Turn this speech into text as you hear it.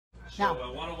So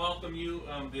I want to welcome you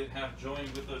that have joined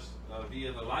with us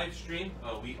via the live stream.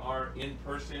 We are in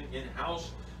person,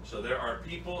 in-house, so there are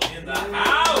people in the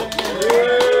house.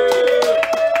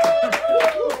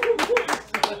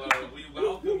 So we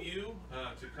welcome you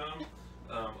to come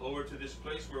over to this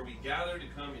place where we gather to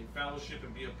come in fellowship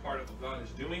and be a part of what God is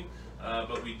doing.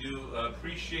 But we do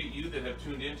appreciate you that have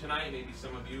tuned in tonight. Maybe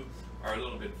some of you are a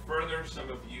little bit further. Some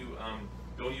of you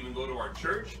don't even go to our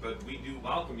church, but we do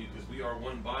welcome you because we are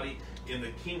one body in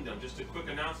the kingdom. Just a quick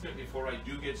announcement before I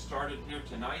do get started here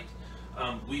tonight.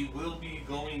 We will be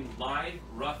going live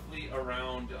roughly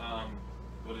around,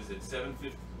 what is it,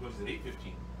 7:50, what is it,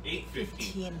 8:15?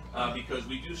 8:15, because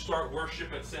we do start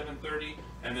worship at 7:30,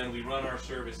 and then we run our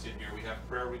service in here. We have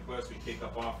prayer requests, we take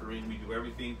up offering, we do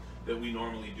everything that we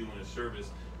normally do in a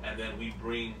service, and then we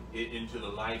bring it into the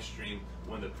live stream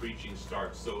when the preaching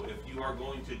starts. So if you are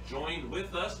going to join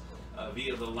with us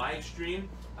via the live stream,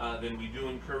 then we do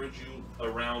encourage you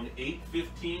around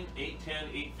 8:15, 8:10,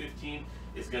 8:15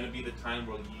 is going to be the time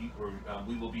where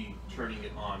we will be turning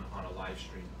it on a live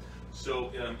stream.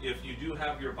 So if you do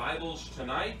have your Bibles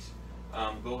tonight,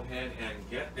 go ahead and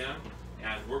get them.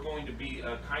 And we're going to be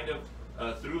kind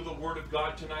of through the Word of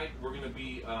God tonight. We're going to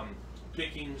be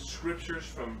picking scriptures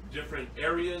from different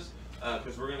areas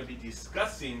because we're going to be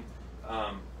discussing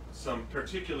some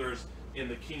particulars in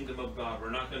the kingdom of God. We're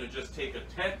not going to just take a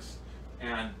text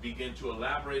and begin to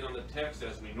elaborate on the text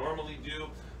as we normally do.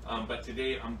 But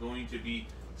today I'm going to be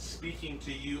speaking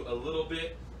to you a little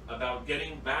bit about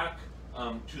getting back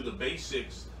to the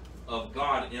basics of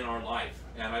God in our life.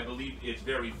 And I believe it's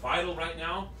very vital right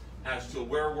now as to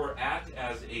where we're at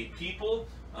as a people,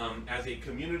 as a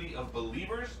community of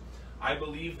believers. I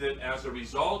believe that as a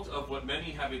result of what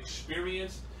many have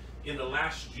experienced in the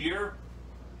last year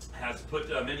has put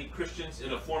many Christians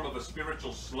in a form of a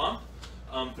spiritual slump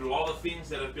through all the things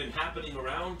that have been happening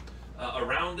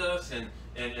around us and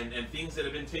things that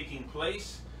have been taking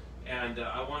place. And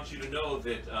I want you to know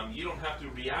that you don't have to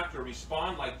react or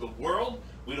respond like the world.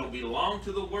 We don't belong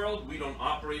to the world. We don't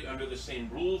operate under the same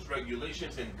rules,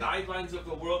 regulations, and guidelines of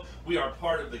the world. We are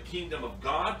part of the kingdom of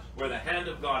God, where the hand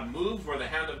of God moves, where the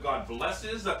hand of God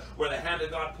blesses, where the hand of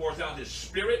God pours out His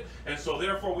Spirit. And so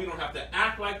therefore we don't have to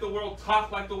act like the world,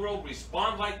 talk like the world,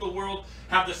 respond like the world,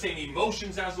 have the same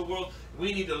emotions as the world.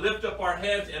 We need to lift up our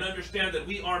heads and understand that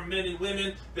we are men and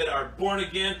women that are born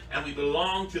again, and we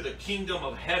belong to the kingdom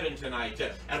of heaven tonight.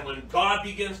 And when God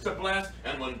begins to bless,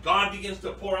 and when God begins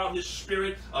to pour out His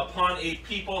Spirit upon a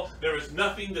people, there is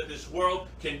nothing that this world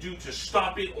can do to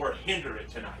stop it or hinder it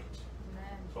tonight.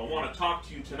 Amen. So I want to talk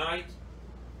to you tonight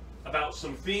about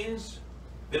some things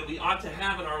that we ought to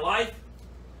have in our life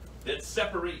that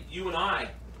separate you and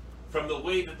I from the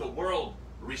way that the world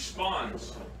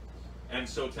responds. And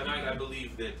so tonight I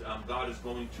believe that God is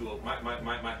going to,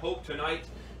 my hope tonight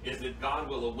is that God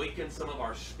will awaken some of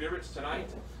our spirits tonight.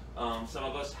 Some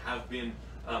of us have been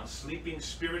sleeping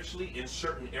spiritually in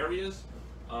certain areas,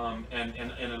 and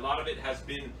a lot of it has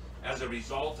been as a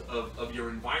result of your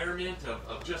environment,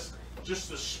 of just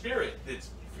the spirit that's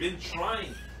been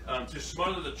trying to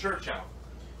smother the church out.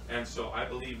 And so I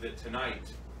believe that tonight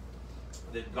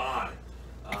that God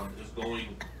is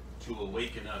going to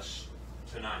awaken us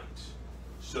tonight.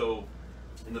 So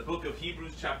in the book of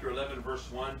Hebrews chapter 11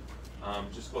 verse 1,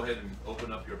 just go ahead and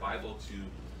open up your Bible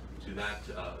to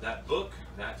that book,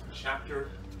 that chapter,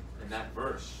 and that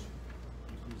verse.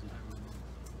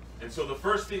 And so the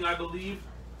first thing I believe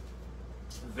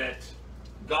that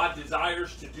God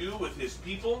desires to do with His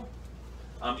people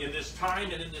in this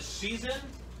time and in this season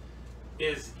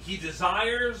is He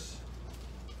desires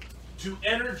to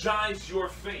energize your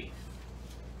faith,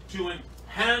 to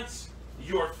enhance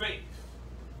your faith.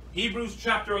 Hebrews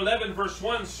chapter 11 verse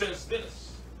 1 says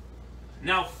this: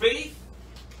 "Now faith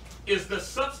is the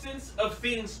substance of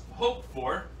things hoped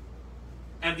for,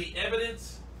 and the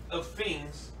evidence of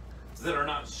things that are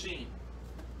not seen."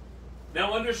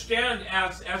 Now understand,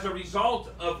 as a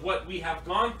result of what we have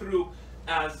gone through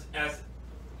as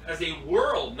a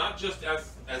world, not just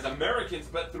as Americans,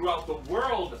 but throughout the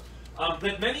world,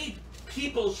 that many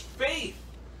people's faith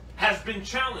has been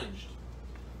challenged.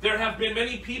 There have been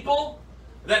many people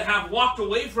that have walked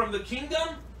away from the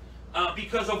kingdom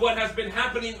because of what has been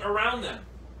happening around them.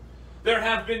 There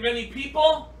have been many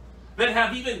people that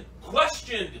have even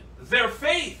questioned their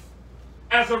faith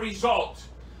as a result.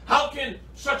 How can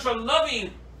such a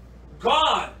loving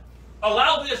God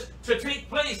allow this to take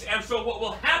place? And so what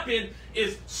will happen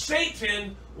is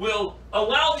Satan will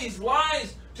allow these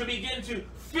lies to begin to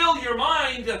fill your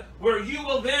mind, where you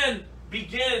will then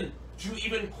begin to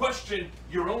even question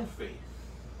your own faith.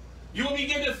 You will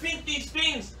begin to think these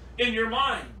things in your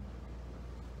mind.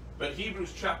 But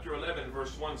Hebrews chapter 11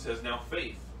 verse 1 says, now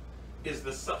faith is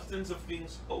the substance of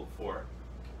things hoped for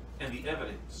and the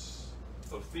evidence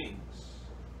of things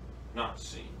not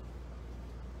seen.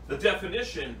 The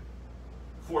definition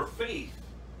for faith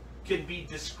can be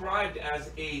described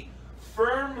as a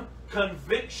firm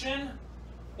conviction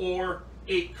or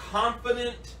a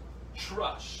confident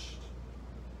trust.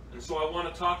 And so I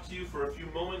want to talk to you for a few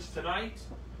moments tonight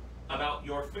about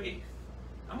your faith.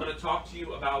 I'm going to talk to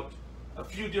you about a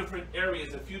few different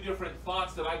areas, a few different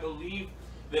thoughts that I believe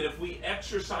that if we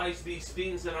exercise these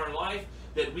things in our life,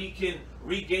 that we can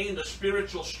regain the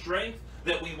spiritual strength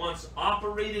that we once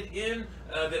operated in,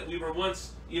 that we were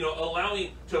once,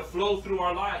 allowing to flow through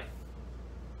our life.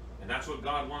 And that's what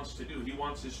God wants to do. He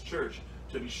wants His church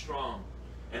to be strong.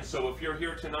 And so if you're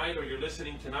here tonight, or you're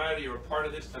listening tonight, or you're a part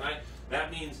of this tonight,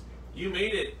 that means you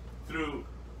made it through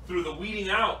the weeding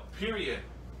out period.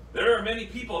 There are many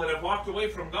people that have walked away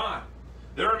from God.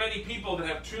 There are many people that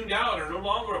have tuned out, or no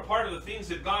longer a part of the things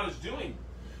that God is doing.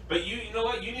 But you know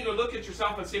what? You need to look at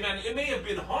yourself and say, man, it may have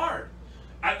been hard.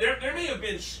 There may have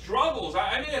been struggles.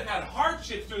 I may have had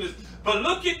hardships through this. But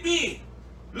look at me.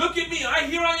 Look at me.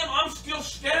 Here I am. I'm still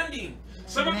standing.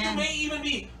 Some of you may even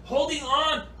be holding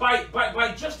on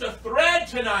by just a thread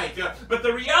tonight. But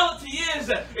the reality is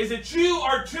that you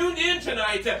are tuned in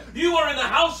tonight. You are in the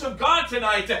house of God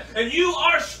tonight. And you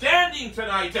are standing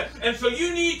tonight. And so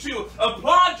you need to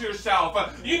applaud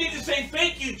yourself. You need to say,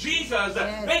 thank you, Jesus.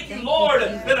 Yes, thank you, Lord,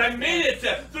 that I made it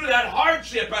through that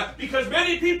hardship. Because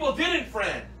many people didn't,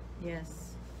 friend.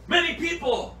 Yes. Many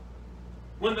people,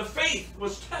 when the faith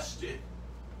was tested.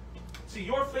 See,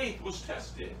 your faith was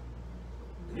tested.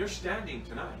 And you're standing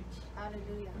tonight.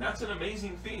 Hallelujah. And that's an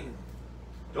amazing thing.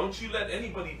 Don't you let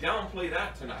anybody downplay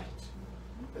that tonight.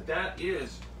 But that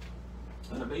is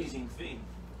an amazing thing.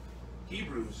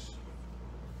 Hebrews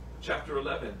chapter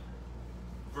 11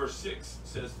 verse 6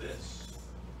 says this.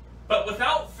 But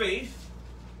without faith,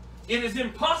 it is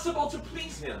impossible to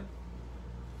please Him.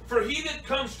 For he that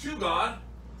comes to God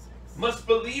must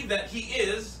believe that He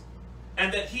is,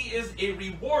 and that He is a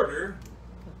rewarder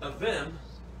of them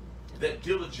that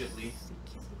diligently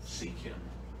seek Him.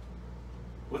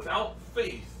 Without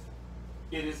faith,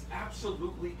 it is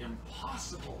absolutely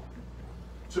impossible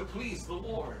to please the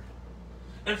Lord.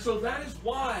 And so that is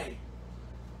why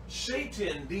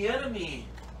Satan, the enemy,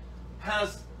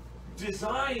 has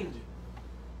designed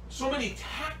so many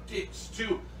tactics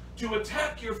to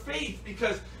attack your faith,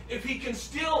 because if he can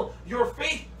steal your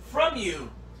faith from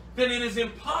you, then it is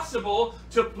impossible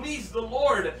to please the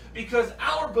Lord, because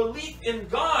our belief in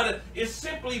God is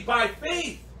simply by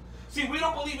faith. See, we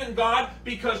don't believe in God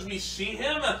because we see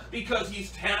Him, because He's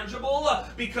tangible,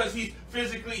 because He's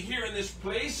physically here in this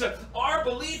place. Our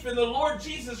belief in the Lord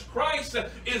Jesus Christ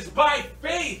is by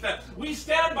faith. We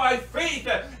stand by faith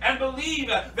and believe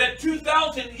that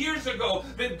 2,000 years ago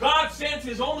that God sent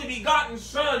His only begotten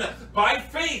Son by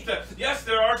faith. Yes,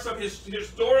 there are some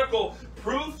historical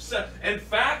proofs and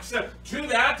facts to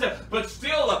that, but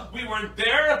still we weren't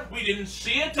there, we didn't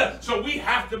see it, so we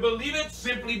have to believe it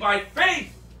simply by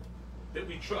faith, that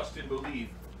we trust and believe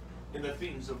in the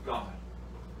things of God.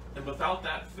 And without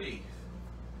that faith,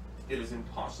 it is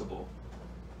impossible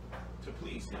to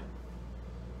please Him.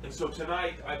 And so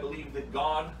tonight, I believe that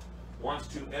God wants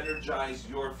to energize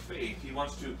your faith. He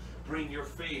wants to bring your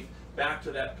faith back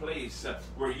to that place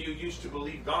where you used to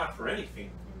believe God for anything.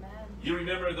 You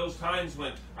remember those times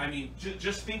when,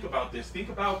 just think about this. Think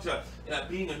about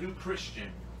being a new Christian.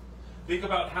 Think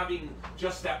about having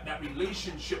just that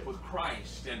relationship with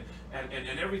Christ,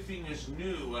 and everything is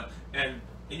new, and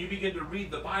you begin to read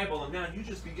the Bible, and now you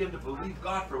just begin to believe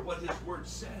God for what His Word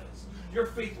says. Your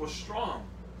faith was strong.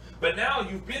 But now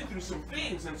you've been through some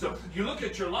things, and so you look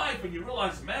at your life and you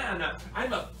realize, man,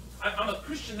 I'm a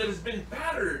Christian that has been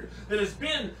battered, that has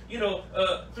been,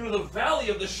 through the valley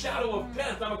of the shadow of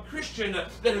death. I'm a Christian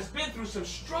that has been through some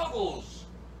struggles.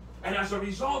 And as a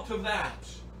result of that,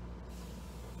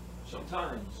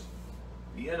 sometimes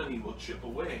the enemy will chip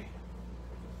away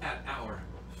at our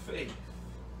faith.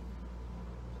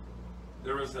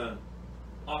 There is an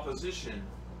opposition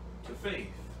to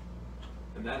faith,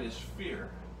 and that is fear.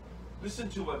 Listen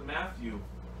to what Matthew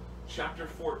chapter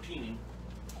 14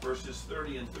 verses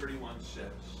 30 and 31 says.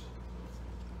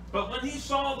 But when he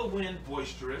saw the wind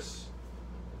boisterous,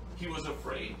 he was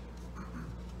afraid,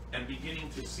 and beginning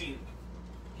to sink,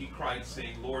 he cried,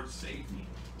 saying, Lord, save me.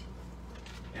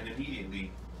 And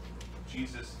immediately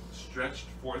Jesus stretched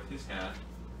forth his hand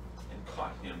and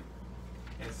caught him,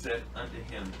 and said unto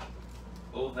him,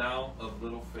 O thou of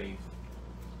little faith,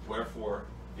 wherefore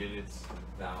didst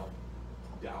thou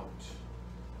doubt?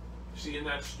 See, in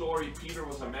that story, Peter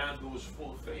was a man who was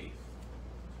full of faith.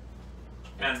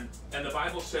 And the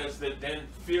Bible says that then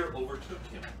fear overtook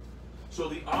him. So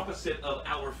the opposite of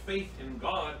our faith in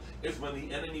God is when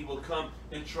the enemy will come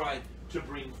and try to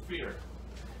bring fear.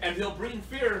 And he'll bring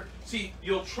fear. See,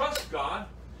 you'll trust God,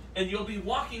 and you'll be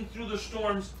walking through the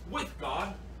storms with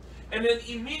God. And then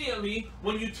immediately,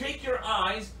 when you take your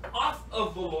eyes off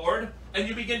of the Lord, and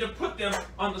you begin to put them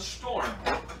on the storm.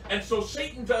 And so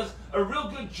Satan does a real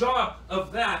good job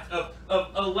of that, of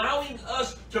allowing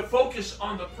us to focus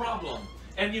on the problem.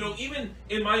 And, even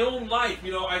in my own life,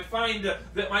 I find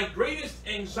that my greatest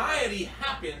anxiety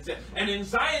happens. And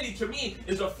anxiety to me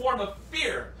is a form of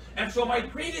fear. And so my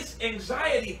greatest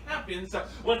anxiety happens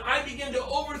when I begin to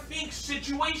overthink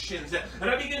situations. And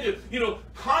I begin to,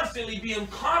 constantly be in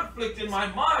conflict in my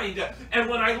mind. And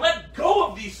when I let go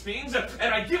of these things and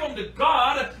I give them to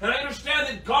God, and I understand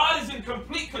that God is in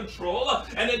complete control,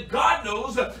 and that God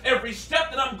knows every step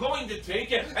that I'm going to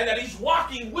take, and that He's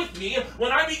walking with me,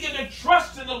 when I begin to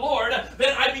trust in the Lord,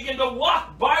 then I begin to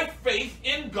walk by faith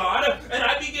in God, and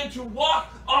I begin to walk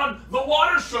on the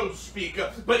water, so to speak.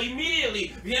 But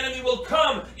immediately the enemy will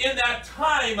come in that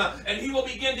time, and he will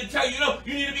begin to tell you,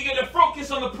 you need to begin to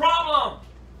focus on the problem.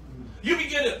 You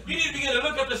need to begin to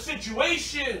look at the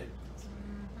situation.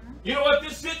 You know what?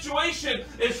 This situation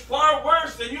is far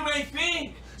worse than you may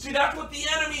think. See, that's what the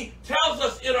enemy tells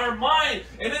us in our mind.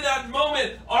 And in that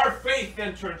moment, our faith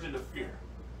then turns into fear.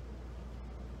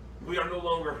 We are no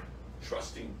longer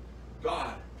trusting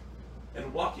God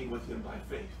and walking with Him by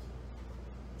faith.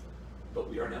 But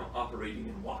we are now operating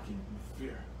and walking in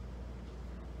fear.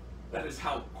 That is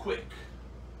how quick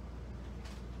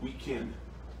we can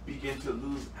begin to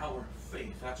lose our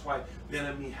faith. That's why the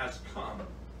enemy has come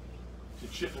to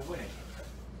chip away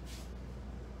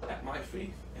at my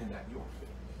faith and at your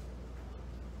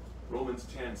faith. Romans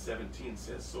 10:17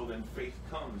 says, so then faith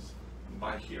comes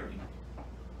by hearing,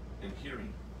 and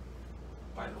hearing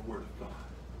by the word of God.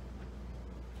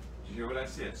 Did you hear what I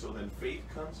said? So then faith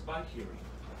comes by hearing,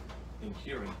 and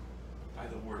hearing by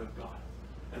the word of God.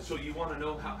 And so you want to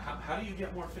know how do you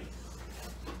get more faith?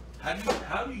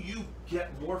 How do you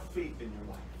get more faith in your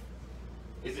life?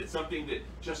 Is it something that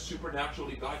just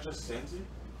supernaturally God just sends it?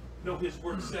 No, His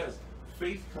word says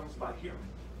faith comes by hearing.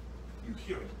 You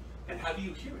hear it. And how do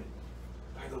you hear it?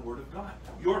 By the word of God.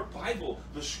 Your Bible,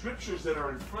 the scriptures that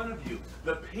are in front of you,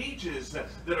 the pages that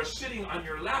are sitting on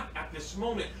your lap at this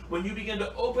moment, when you begin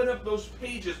to open up those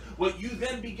pages, what you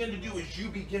then begin to do is you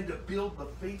begin to build the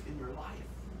faith in your life.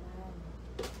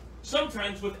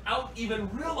 Sometimes without even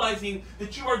realizing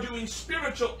that you are doing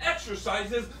spiritual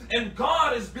exercises, and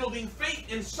God is building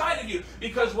faith inside of you.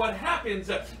 Because what happens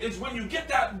is when you get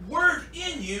that word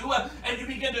in you and you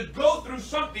begin to go through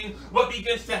something, what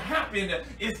begins to happen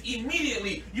is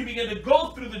immediately you begin to go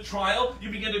through the trial,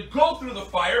 you begin to go through the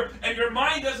fire, and your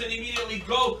mind doesn't immediately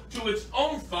go to its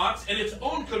own thoughts and its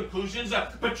own conclusions,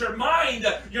 but your mind,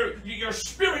 your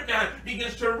spirit man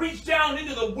begins to reach down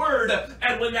into the word.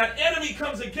 And when that enemy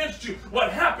comes against you,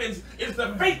 what happens is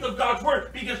the faith of God's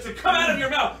word begins to come out of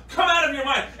your mouth, come out of your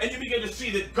mind, and you begin to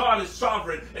see that God is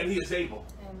sovereign and He is able.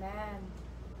 Amen.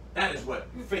 That is what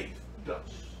faith does.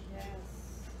 Yes.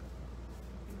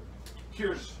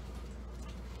 Here's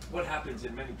what happens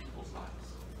in many people's lives.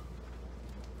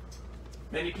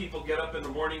 Many people get up in the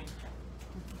morning,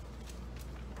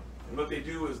 and what they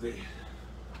do is they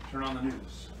turn on the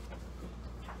news,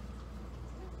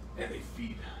 and they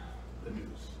feed the news.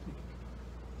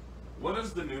 What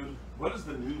is the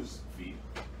news feed?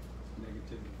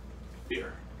 Negativity.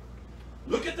 Fear.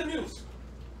 Look at the news.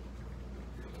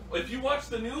 If you watch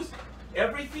the news,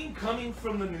 everything coming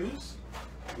from the news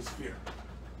is fear.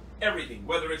 Everything,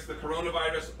 whether it's the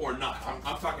coronavirus or not.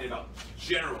 I'm talking about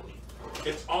generally.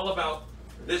 It's all about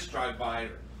this drive-by,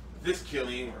 or this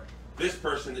killing, or this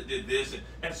person that did this.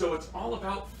 And so it's all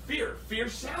about fear. Fear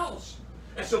sells.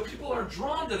 And so people are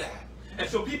drawn to that. And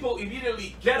so people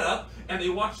immediately get up and they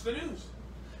watch the news.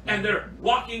 And they're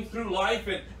walking through life,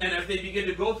 and as they begin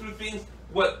to go through things,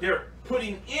 what they're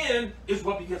putting in is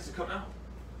what begins to come out.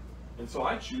 And so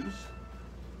I choose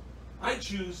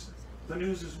the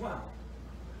news as well.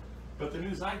 But the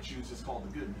news I choose is called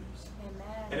the good news.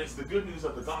 Amen. And it's the good news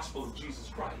of the gospel of Jesus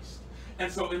Christ.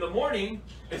 And so in the morning,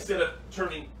 instead of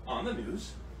turning on the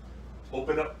news,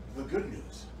 open up the good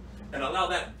news. And allow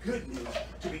that good news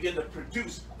to begin to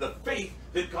produce the faith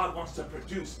that God wants to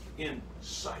produce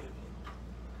inside of you.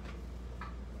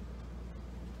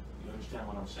 You understand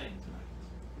what I'm saying tonight?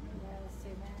 Yes,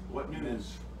 amen. What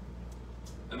news?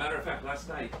 As a matter of fact, last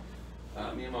night,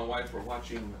 me and my wife were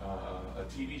watching a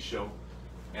TV show,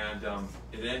 and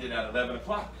it ended at 11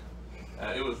 o'clock.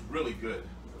 It was really good.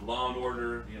 Law and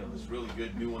Order, you know, this really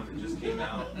good new one that just came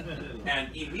out.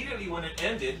 And immediately when it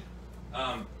ended,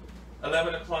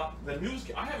 11 o'clock, the news,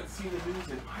 I haven't seen the news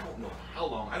in I don't know how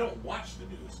long. I don't watch the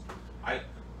news.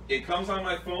 It comes on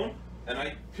my phone, and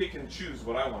I pick and choose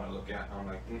what I want to look at. And I'm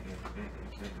like,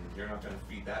 you're not going to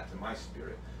feed that to my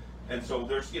spirit. And so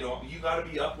there's, you know, you got to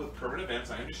be up with current events.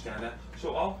 I understand that.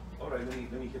 So all right,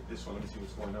 let me hit this one. Let me see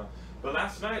what's going on. But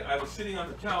last night I was sitting on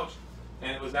the couch,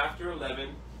 and it was after 11,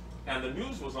 and the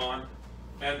news was on,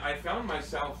 and I found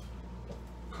myself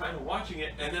kind of watching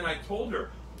it, and then I told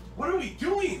her, "What are we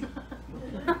doing?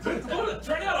 Turn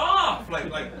that off!"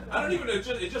 Like I don't even know.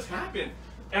 It just happened,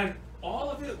 and all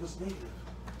of it was negative.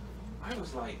 I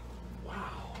was like,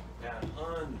 "Wow,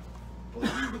 man,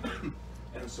 unbelievable."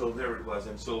 And so there it was.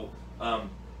 And so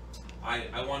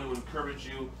I want to encourage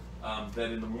you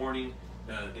that in the morning,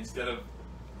 instead of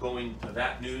going to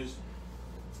that news,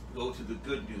 go to the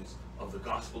good news of the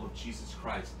gospel of Jesus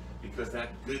Christ, because that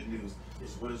good news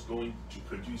is what is going to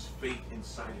produce faith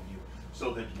inside of you,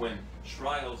 so that when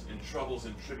trials and troubles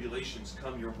and tribulations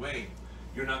come your way,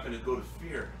 you're not going to go to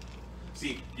fear.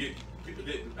 See,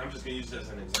 I'm just going to use this as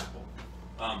an example.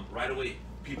 Right away,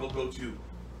 people go to,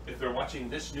 if they're watching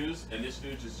this news, and this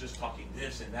news is just talking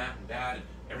this and that, and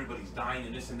everybody's dying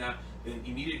and this and that, then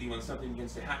immediately when something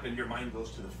begins to happen, your mind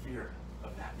goes to the fear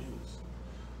of that news.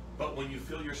 But when you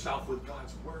fill yourself with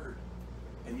God's Word,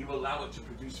 and you allow it to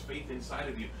produce faith inside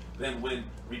of you, then when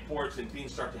reports and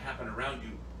things start to happen around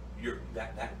you,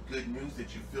 that good news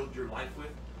that you filled your life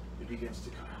with, it begins to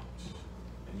come out.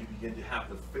 And you begin to have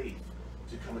the faith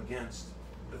to come against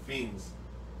the things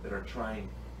that are trying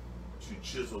to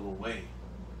chisel away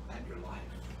at your life.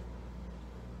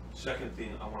 Second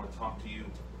thing I want to talk to you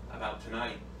about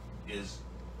tonight is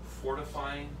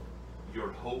fortifying your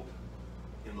hope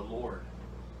in the Lord.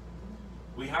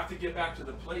 We have to get back to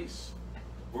the place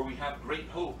where we have great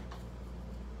hope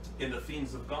in the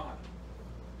things of God.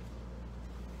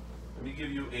 Let me give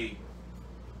you a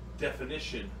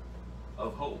definition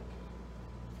of hope.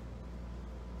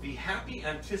 The happy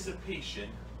anticipation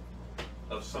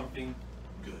of something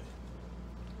good.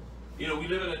 You know, we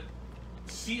live in a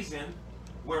season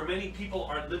where many people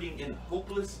are living in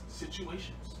hopeless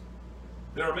situations.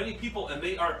 There are many people, and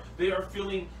they are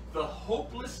feeling the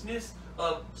hopelessness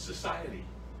of society.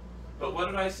 But what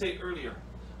did I say earlier?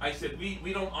 I said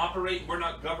we don't operate, we're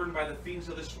not governed by the things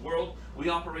of this world. We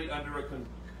operate under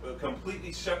a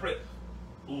completely separate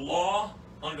law,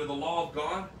 under the law of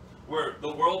God, where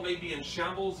the world may be in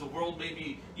shambles, the world may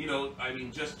be, you know, I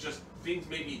mean, just things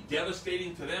may be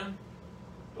devastating to them,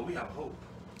 but we have hope.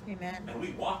 Amen. And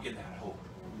we walk in that hope.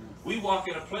 We walk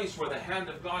in a place where the hand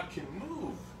of God can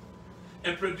move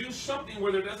and produce something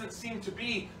where there doesn't seem to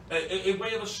be a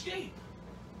way of escape.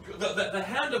 The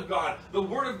hand of God, the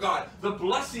Word of God, the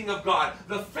blessing of God,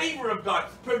 the favor of God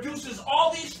produces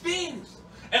all these things.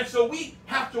 And so we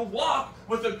have to walk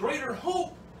with a greater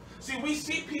hope. See, we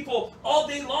see people all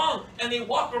day long and they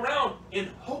walk around in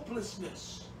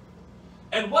hopelessness.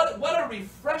 And what a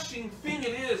refreshing thing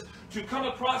it is to come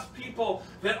across people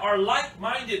that are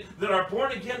like-minded, that are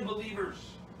born-again believers.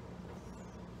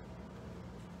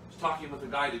 I was talking with a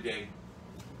guy today,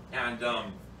 and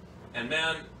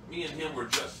man, me and him were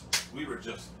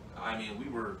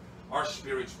our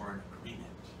spirits were in agreement.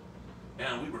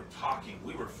 And we were talking,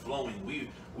 we were flowing,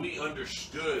 we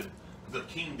understood the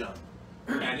kingdom.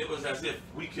 And it was as if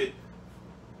we could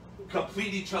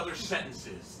complete each other's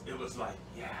sentences. It was like,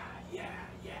 yeah.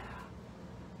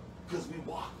 Because we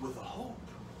walk with a hope.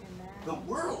 Amen.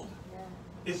 The world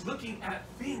is looking at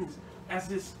things as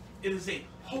this, it is a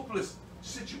hopeless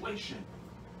situation.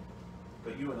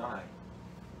 But you and I,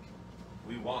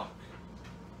 we walk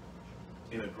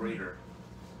in a greater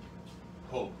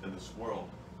hope than this world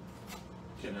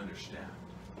can understand.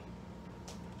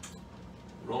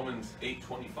 Romans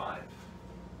 8:25.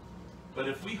 But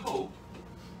if we hope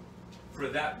for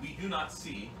that we do not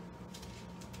see,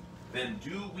 then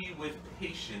do we with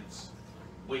patience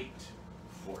wait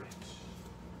for it.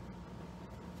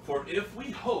 For if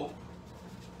we hope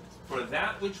for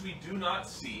that which we do not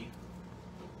see,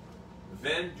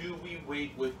 then do we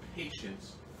wait with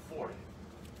patience for it.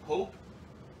 Hope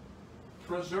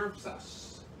preserves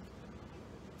us.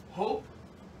 Hope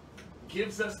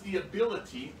gives us the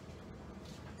ability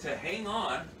to hang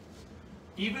on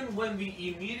even when the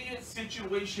immediate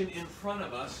situation in front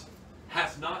of us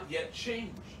has not yet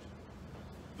changed.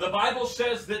 The Bible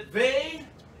says that they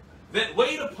that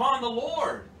wait upon the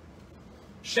Lord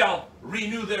shall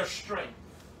renew their strength.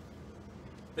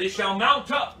 They shall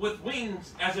mount up with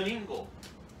wings as an eagle.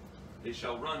 They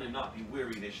shall run and not be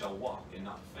weary. They shall walk and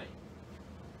not faint.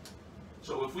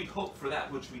 So if we hope for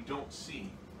that which we don't see,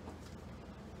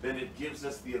 then it gives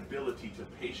us the ability to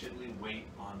patiently wait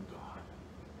on God.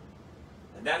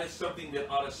 And that is something that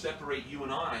ought to separate you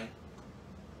and I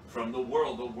from the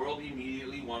world. The world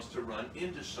immediately wants to run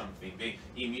into something. They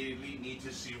immediately need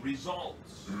to see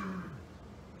results.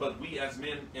 But we as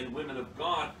men and women of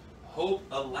God, hope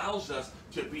allows us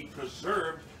to be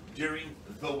preserved during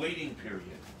the waiting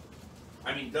period.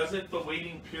 I mean, doesn't the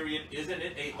waiting period, isn't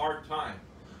it a hard time?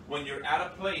 When you're at a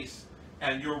place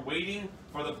and you're waiting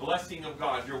for the blessing of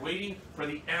God, you're waiting for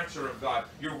the answer of God,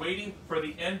 you're waiting for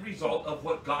the end result of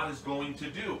what God is going to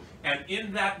do. And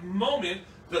in that moment,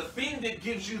 the thing that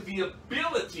gives you the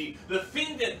ability, the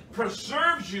thing that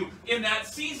preserves you in that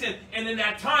season and in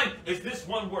that time is this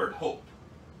one word, hope.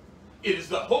 It is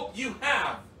the hope you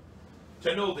have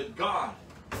to know that God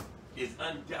is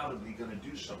undoubtedly going to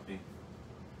do something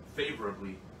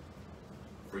favorably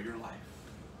for your life.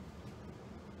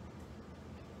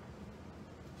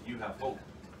 Do you have hope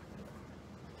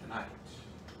tonight?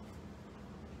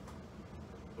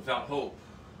 Without hope,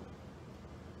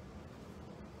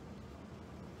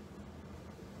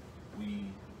 we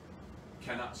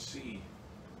cannot see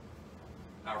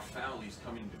our families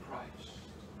coming to Christ.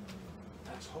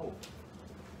 That's hope.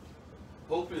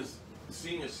 Hope is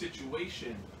seeing a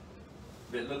situation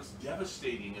that looks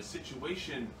devastating, a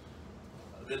situation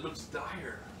that looks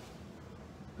dire,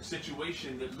 a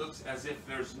situation that looks as if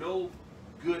there's no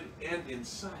good end in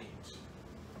sight.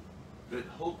 That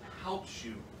hope helps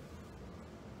you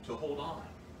to hold on.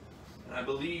 And I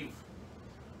believe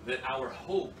that our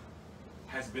hope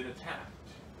has been attacked.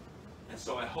 And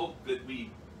so I hope that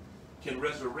we can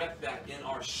resurrect that in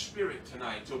our spirit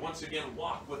tonight to once again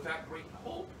walk with that great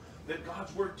hope that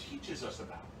God's Word teaches us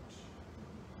about.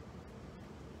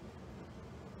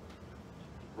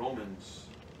 Romans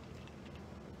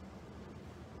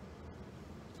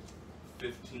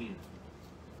 15:4.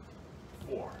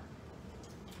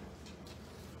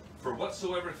 For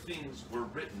whatsoever things were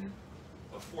written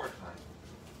aforetime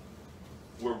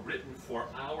were written for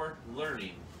our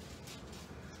learning,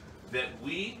 that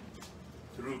we,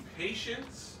 through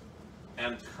patience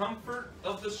and comfort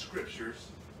of the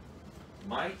Scriptures,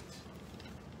 might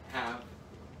have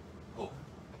hope.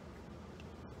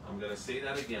 I'm going to say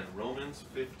that again. Romans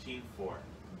 15:4.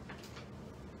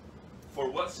 For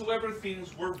whatsoever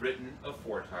things were written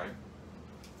aforetime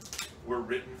were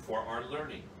written for our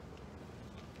learning.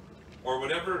 Or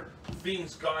whatever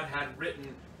things God had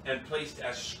written and placed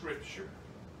as Scripture,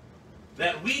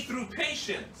 that we through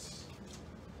patience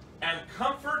and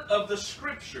comfort of the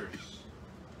Scriptures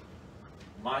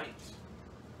might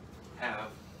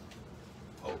have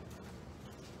hope.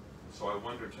 So I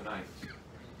wonder tonight,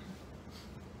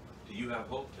 do you have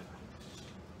hope tonight?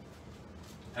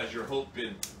 Has your hope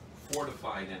been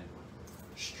fortified and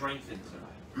strengthened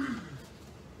tonight?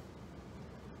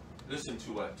 Listen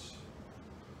to what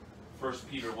 1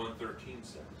 Peter 1:13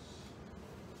 says.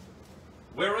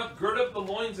 Whereof gird up the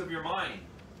loins of your mind,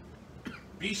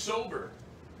 be sober,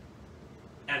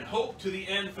 and hope to the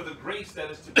end for the grace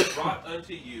that is to be brought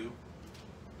unto you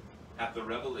at the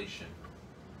revelation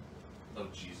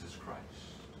of Jesus Christ.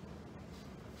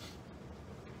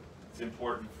 It's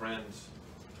important, friends,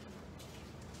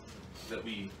 that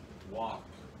we walk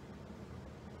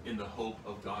in the hope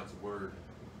of God's Word,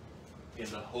 in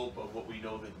the hope of what we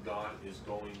know that God is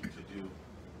going to do.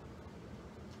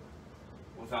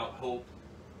 Without hope,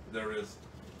 there is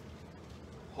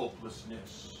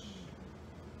hopelessness.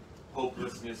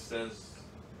 Hopelessness says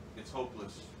it's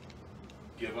hopeless.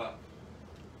 Give up.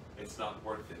 It's not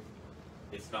worth it.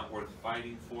 It's not worth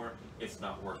fighting for. It's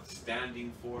not worth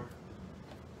standing for.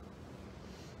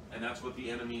 And that's what the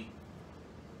enemy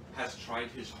has tried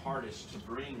his hardest to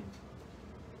bring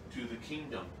to the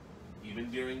kingdom.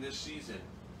 Even during this season,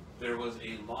 there was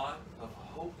a lot of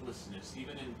hopelessness,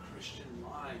 even in Christian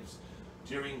lives,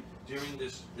 during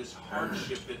this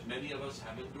hardship that many of us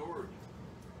have endured.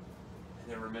 And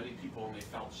there were many people, and they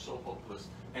felt so hopeless.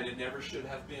 And it never should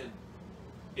have been.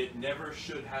 It never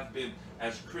should have been.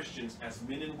 As Christians, as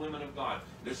men and women of God,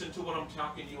 listen to what I'm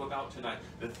talking to you about tonight.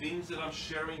 The things that I'm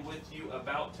sharing with you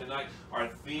about tonight are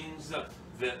things that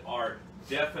are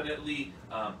definitely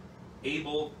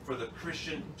able for the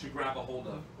Christian to grab a hold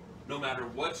of. No matter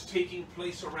what's taking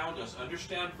place around us.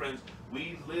 Understand, friends,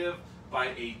 we live by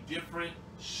a different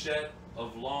set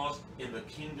of laws in the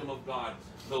kingdom of God.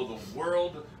 Though the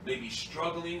world may be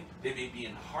struggling, they may be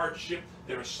in hardship,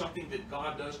 there is something that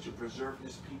God does to preserve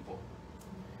His people.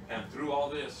 And through all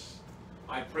this,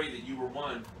 I pray that you were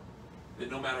one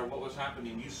that no matter what was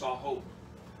happening, you saw hope.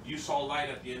 You saw light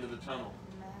at the end of the tunnel.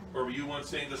 Or were you once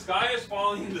saying, the sky is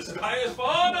falling, the sky is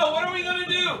falling, oh no, what are we going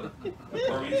to do?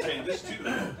 Or were you saying, this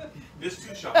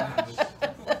too shall pass.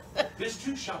 this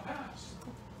too shall pass.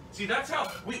 See, that's how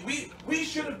we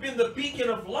should have been the beacon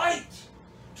of light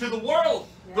to the world.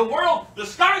 The world, the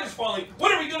sky is falling.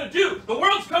 What are we going to do? The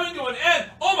world's coming to an end.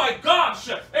 Oh my gosh.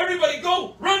 Everybody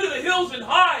go run to the hills and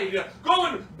hide. Go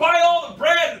and buy all the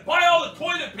bread. Buy all the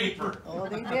toilet paper. Oh,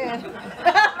 they did.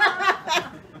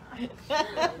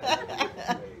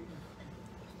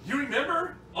 You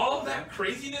remember all of that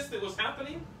craziness that was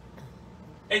happening?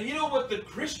 And you know what the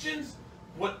Christians,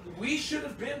 what we should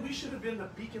have been? We should have been the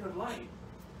beacon of light.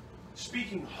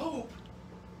 Speaking hope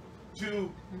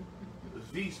to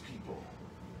these people.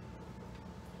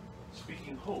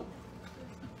 Speaking hope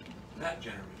to that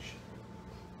generation.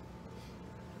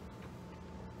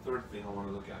 Third thing I want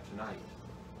to look at tonight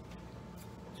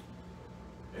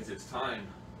is it's time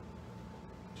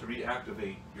to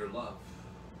reactivate your love.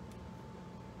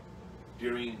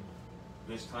 During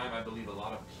this time, I believe a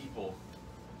lot of people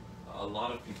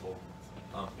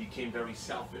became very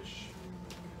selfish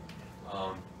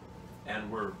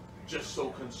and were just so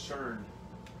concerned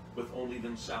with only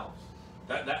themselves.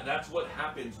 That's what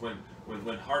happens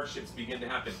when hardships begin to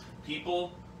happen.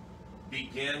 People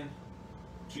begin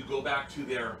to go back to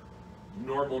their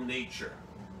normal nature,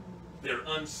 their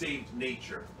unsaved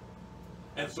nature.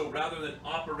 And so rather than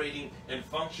operating and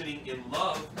functioning in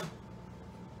love,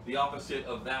 the opposite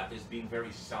of that is being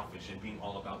very selfish and being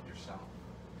all about yourself.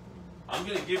 I'm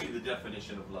going to give you the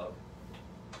definition of love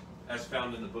as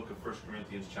found in the book of 1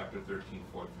 Corinthians chapter 13,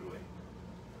 4 through 8.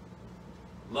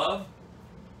 Love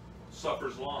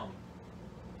suffers long.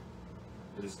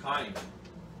 It is kind.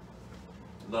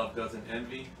 Love doesn't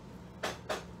envy.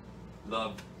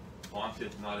 Love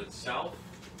vaunteth not itself.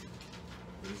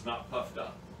 It is not puffed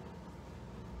up.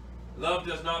 Love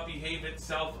does not behave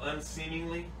itself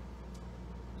unseemingly.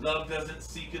 Love doesn't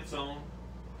seek its own.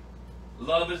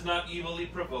 Love is not evilly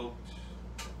provoked.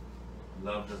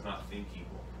 Love does not think evil.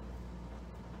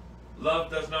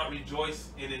 Love does not rejoice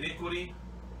in iniquity,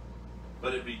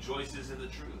 but it rejoices in the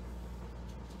truth.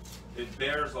 It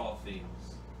bears all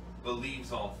things,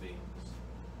 believes all things,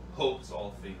 hopes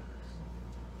all things,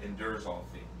 endures all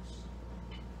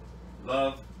things.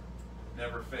 Love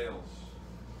never fails.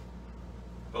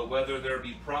 But whether there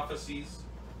be prophecies,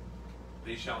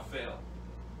 they shall fail.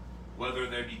 Whether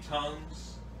there be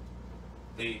tongues,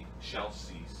 they shall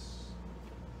cease.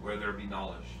 Where there be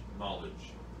knowledge,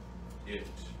 it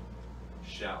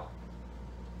shall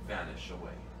vanish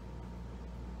away.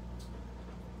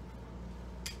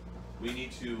 We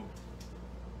need to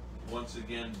once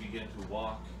again begin to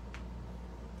walk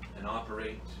and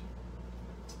operate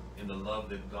in the love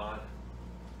that God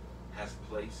has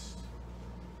placed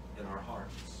in our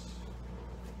hearts.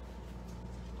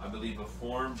 I believe a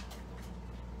form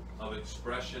of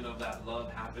expression of that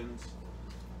love happens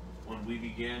when we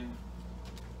begin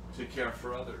to care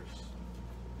for others.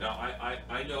 Now,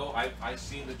 I know I've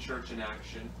seen the church in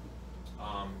action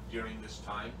during this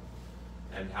time,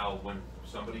 and how when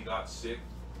somebody got sick,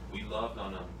 we loved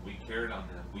on them, we cared on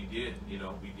them, we did.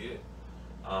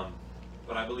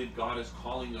 But I believe God is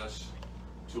calling us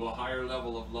to a higher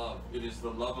level of love. It is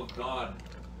the love of God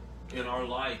in our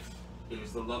life. It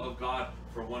is the love of God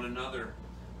for one another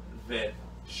that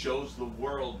shows the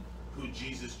world who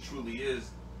Jesus truly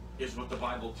is what the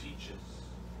Bible teaches.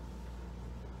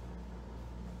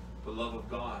 The love of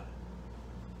God.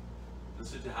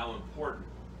 Listen to how important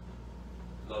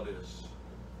love is.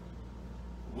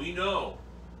 We know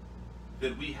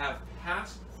that we have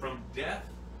passed from death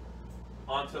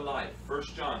onto life.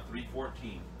 1 John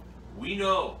 3:14. We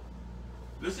know,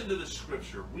 listen to the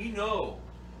scripture, we know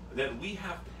that we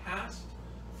have passed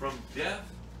from death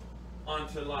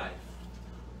onto life.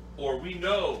 Or we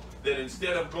know that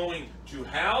instead of going to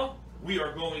hell, we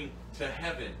are going to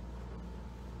heaven.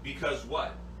 Because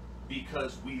what?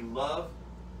 Because we love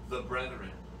the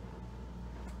brethren.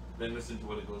 Then listen to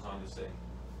what it goes on to say.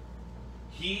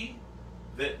 He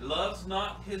that loves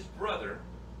not his brother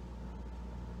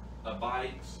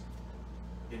abides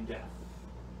in death.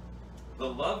 The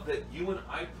love that you and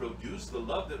I produce, the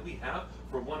love that we have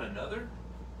for one another,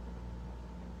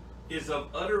 is of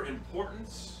utter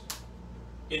importance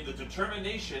in the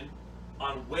determination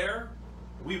on where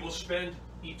we will spend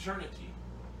eternity.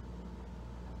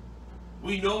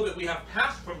 We know that we have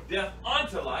passed from death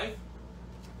onto life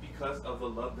because of the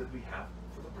love that we have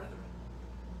for the brethren.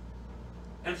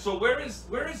 And so where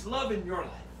is love in your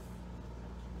life?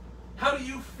 How do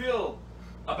you feel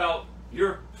about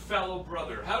your fellow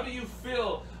brother? How do you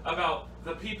feel about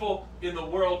the people in the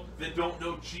world that don't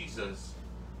know Jesus?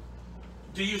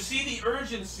 Do you see the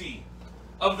urgency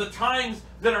of the times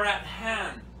that are at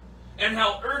hand, and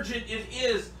how urgent it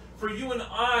is for you and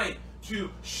I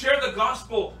to share the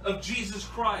gospel of Jesus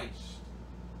Christ?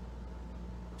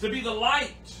 To be the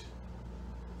light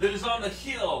that is on the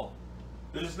hill,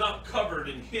 that is not covered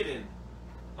and hidden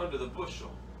under the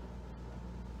bushel.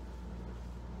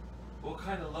 What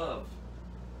kind of love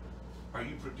are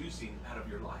you producing out of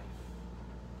your life?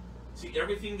 See,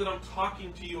 everything that I'm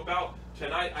talking to you about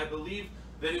tonight, I believe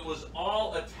that it was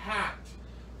all attacked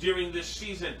during this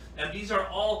season. And these are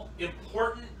all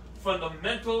important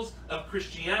fundamentals of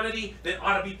Christianity that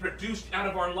ought to be produced out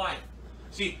of our life.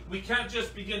 See, we can't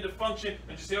just begin to function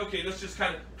and just say, okay, let's just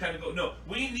kind of go. No,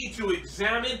 we need to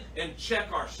examine and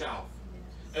check ourselves.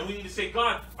 And we need to say,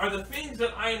 God, are the things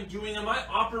that I am doing, am I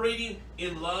operating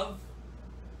in love?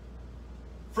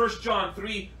 1 John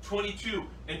 3:22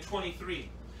 and 23.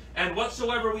 And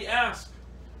whatsoever we ask,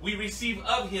 we receive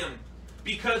of him,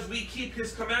 because we keep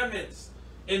his commandments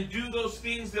and do those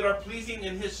things that are pleasing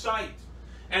in his sight.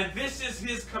 And this is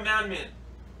his commandment,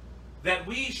 that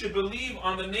we should believe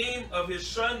on the name of his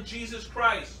Son, Jesus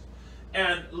Christ,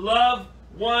 and love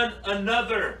one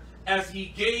another as he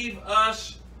gave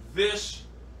us this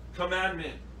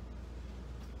commandment.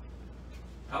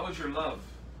 How is your love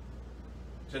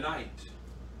tonight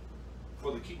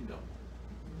for the kingdom?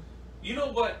 You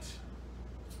know what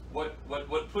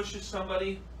pushes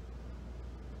somebody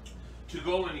to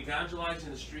go and evangelize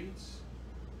in the streets?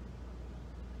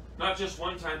 Not just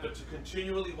one time, but to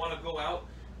continually want to go out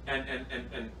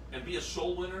and be a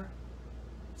soul winner.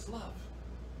 It's love.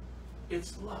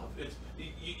 It's love. It's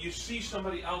you see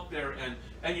somebody out there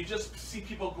and you just see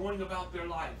people going about their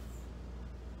life.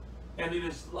 And it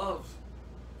is love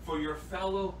for your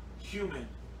fellow human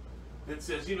that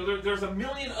says, you know, there's a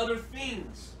million other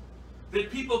things that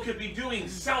people could be doing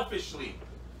selfishly.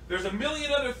 There's a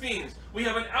million other things. We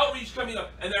have an outreach coming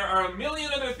up, and there are a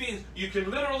million other things you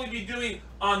can literally be doing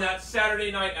on that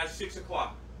Saturday night at 6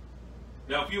 o'clock.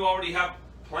 Now, if you already have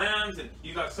plans and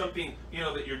you got something, you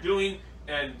know, that you're doing,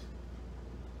 and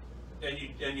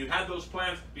you had those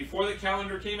plans before the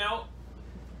calendar came out,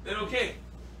 then okay.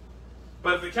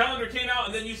 But if the calendar came out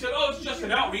and then you said, oh, it's just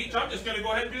an outreach, I'm just going to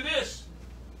go ahead and do this.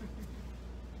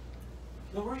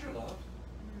 No, where's your love?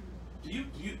 Do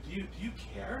you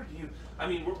care? I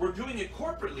mean, we're doing it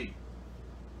corporately.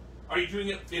 Are you doing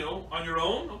it, you know, on your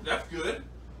own? That's good.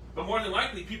 But more than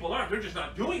likely, people aren't. They're just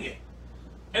not doing it.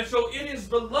 And so it is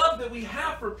the love that we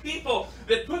have for people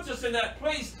that puts us in that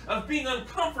place of being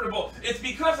uncomfortable. It's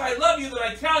because I love you that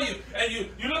I tell you. And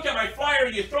you look at my flyer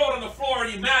and you throw it on the floor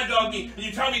and you mad dog me and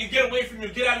you tell me to get away from you,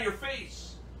 get out of your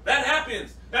face. That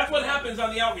happens. That's what happens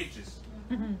on the outreaches.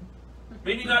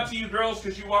 Maybe not to you girls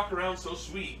because you walk around so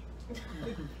sweet.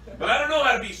 But I don't know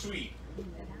how to be sweet.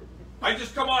 I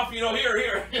just come off, you know,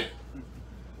 here.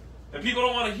 And people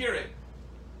don't want to hear it.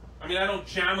 I mean, I don't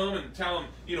jam them and tell them,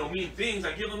 you know, mean things.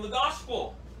 I give them the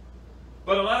gospel.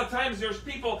 But a lot of times there's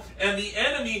people, and the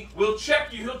enemy will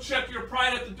check you. He'll check your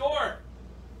pride at the door.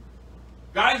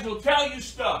 Guys will tell you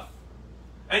stuff.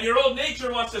 And your old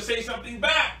nature wants to say something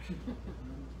back.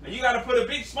 And you got to put a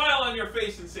big smile on your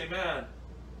face and say, man,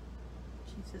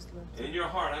 in your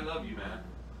heart, I love you, man.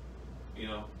 You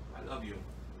know, I love you.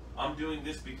 I'm doing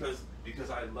this because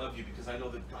I love you, because I know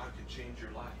that God could change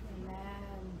your life. Amen.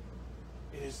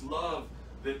 It is love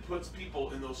that puts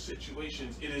people in those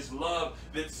situations. It is love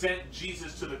that sent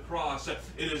Jesus to the cross. It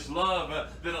is love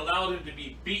that allowed him to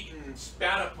be beaten and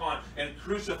spat upon and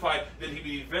crucified, that he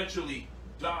would eventually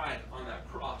die on that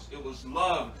cross. It was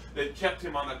love that kept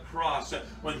him on the cross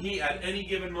when he at any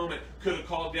given moment could have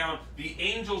called down the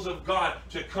angels of God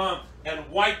to come and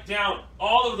wipe down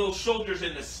all of those soldiers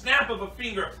in the snap of a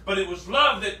finger. But it was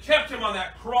love that kept him on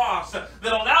that cross, that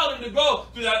allowed him to go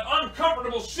through that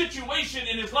uncomfortable situation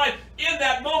in his life, in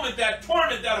that moment, that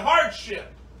torment, that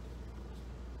hardship.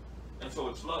 And so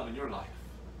it's love in your life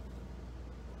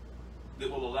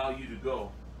that will allow you to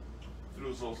go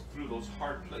through those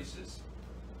hard places,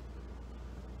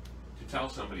 to tell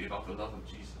somebody about the love of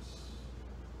Jesus.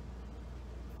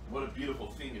 What a beautiful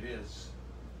thing it is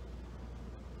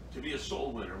to be a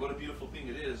soul winner. What a beautiful thing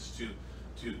it is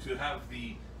to have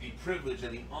the privilege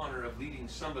and the honor of leading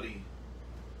somebody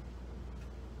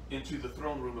into the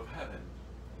throne room of heaven.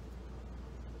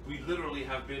 We literally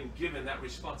have been given that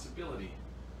responsibility.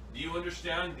 Do you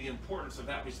understand the importance of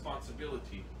that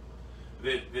responsibility?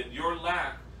 That your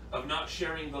lack of not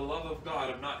sharing the love of God,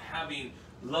 of not having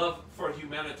love for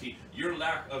humanity, your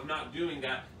lack of not doing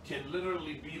that can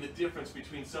literally be the difference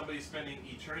between somebody spending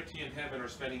eternity in heaven or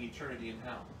spending eternity in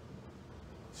hell.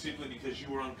 Simply because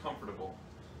you were uncomfortable.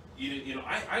 You know,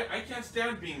 I can't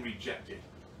stand being rejected.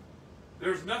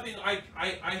 There's nothing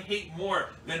I hate more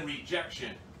than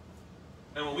rejection.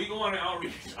 And when we go on an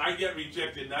outreach, I get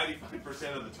rejected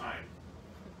 95% of the time.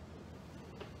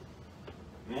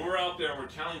 When we're out there and we're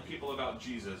telling people about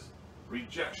Jesus,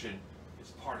 rejection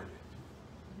is part of it.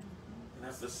 And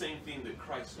that's the same thing that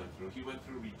Christ went through. He went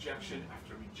through rejection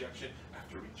after rejection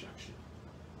after rejection.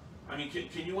 I mean,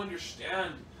 can you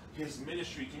understand his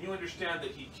ministry? Can you understand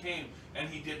that he came and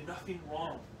he did nothing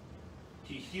wrong?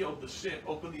 He healed the sick,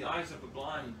 opened the eyes of the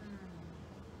blind,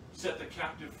 set the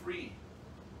captive free,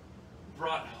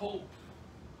 brought hope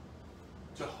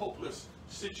to hopeless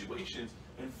situations.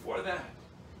 And for that,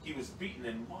 he was beaten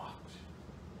and mocked,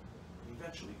 and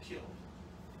eventually killed.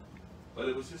 But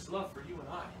it was his love for you and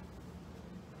I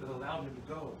that allowed him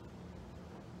to go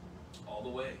all the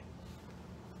way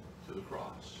to the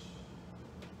cross.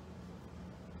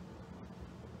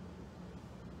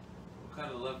 What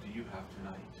kind of love do you have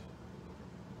tonight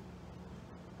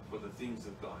for the things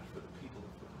of God, for the people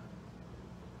of God?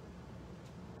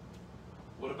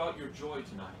 What about your joy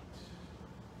tonight?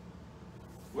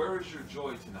 Where is your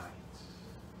joy tonight?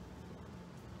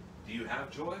 Do you have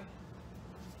joy?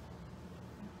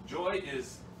 Joy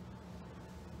is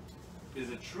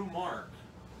a true mark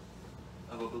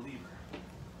of a believer.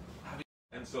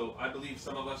 And so I believe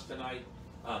some of us tonight,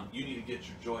 you need to get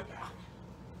your joy back.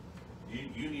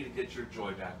 You need to get your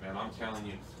joy back, man. I'm telling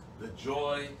you, the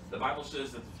joy, the Bible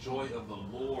says that the joy of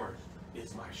the Lord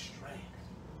is my strength.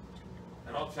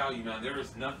 And I'll tell you, man, there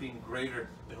is nothing greater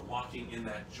than walking in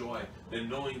that joy, than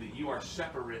knowing that you are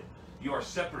separate. You are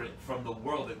separate from the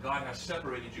world, that God has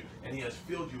separated you, and he has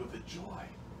filled you with the joy.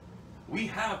 We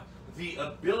have the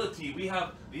ability, we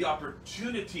have the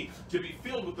opportunity to be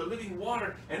filled with the living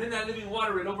water, and in that living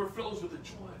water it overflows with the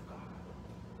joy of God.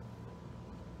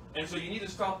 And so you need to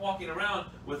stop walking around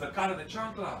with a cara de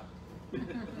chancla.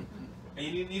 And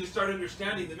you need to start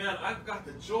understanding that, man, I've got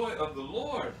the joy of the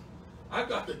Lord. I've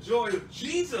got the joy of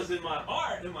Jesus in my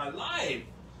heart, in my life.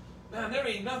 Man, there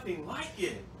ain't nothing like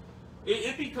it.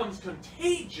 It becomes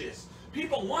contagious.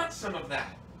 People want some of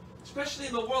that. Especially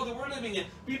in the world that we're living in.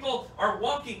 People are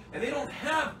walking and they don't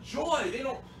have joy. They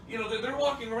don't, they're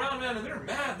walking around, man, and they're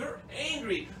mad. They're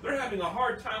angry. They're having a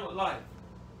hard time with life.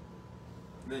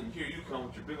 And then here you come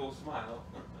with your big old smile.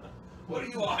 What are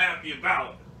you all happy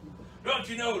about? Don't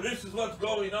you know this is what's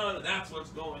going on and that's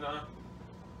what's going on?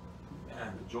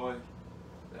 Man, the joy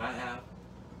that I have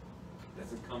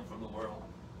doesn't come from the world.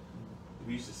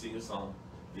 We used to sing a song.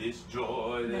 This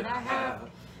joy that I have,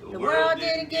 the world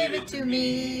didn't give it to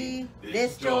me.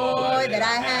 This joy that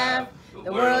I have,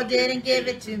 the world didn't give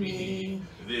it to me.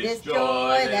 This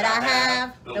joy that I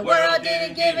have, the world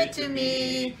didn't give it to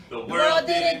me. The world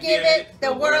didn't give it,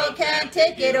 the world can't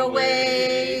take it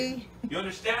away. You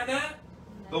understand that?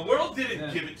 The world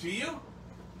didn't give it to you.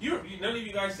 None of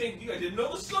you guys think, you guys didn't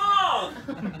know the song.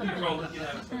 You're all looking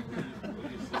at us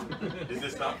like, is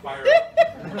this not Fire Up?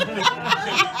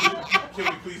 Can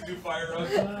we please do Fire Up?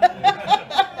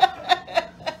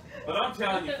 But I'm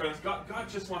telling you, friends, God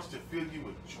just wants to fill you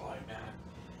with joy, man.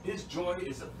 His joy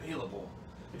is available.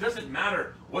 It doesn't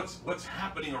matter what's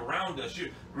happening around us.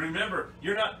 Remember,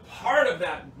 you're not part of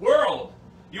that world.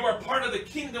 You are part of the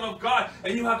kingdom of God,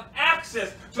 and you have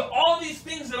access to all these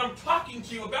things that I'm talking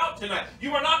to you about tonight.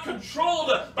 You are not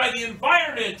controlled by the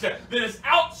environment that is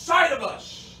outside of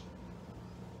us.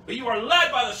 But you are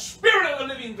led by the Spirit of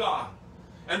the living God.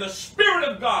 And the Spirit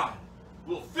of God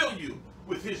will fill you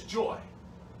with his joy.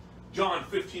 John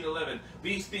 15:11.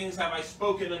 These things have I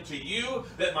spoken unto you,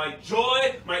 that my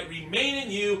joy might remain in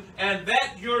you, and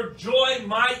that your joy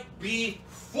might be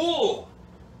full.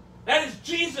 That is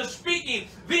Jesus speaking.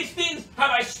 These things have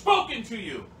I spoken to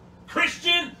you.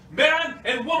 Christian, man,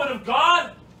 and woman of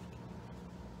God.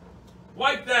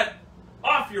 Wipe that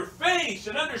off your face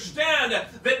and understand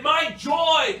that my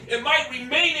joy, it might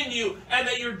remain in you, and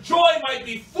that your joy might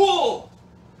be full.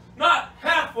 Not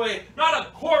halfway, not a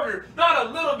quarter, not a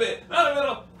little bit, not a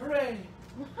little, hooray.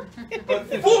 But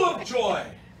full of joy.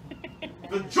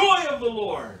 The joy of the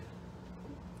Lord.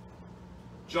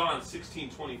 John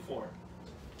 16:24.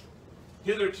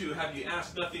 Hitherto have you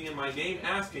asked nothing in my name.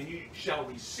 Ask and you shall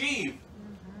receive,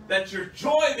 that your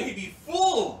joy may be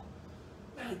full.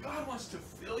 Man, God wants to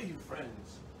fill you,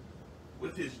 friends,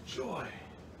 with his joy.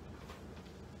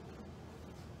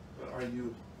 But are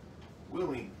you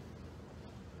willing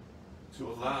to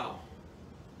allow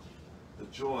the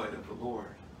joy of the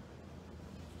Lord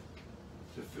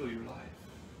to fill your life?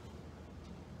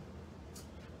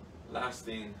 Last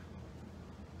thing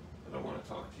that I want to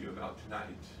talk to you about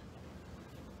tonight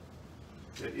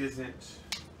that isn't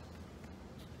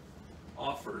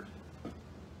offered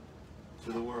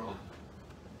to the world.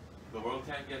 The world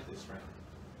can't get this, friend.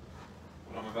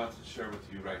 What I'm about to share with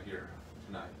you right here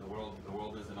tonight. The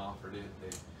world isn't offered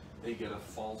it. They get a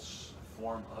false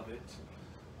form of it.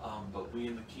 But we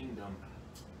in the kingdom,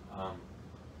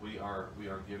 we are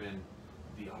given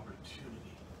the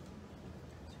opportunity,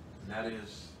 and that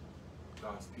is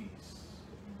God's peace.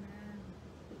 Amen.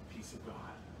 The peace of God.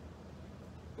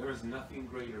 There is nothing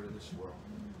greater in this world.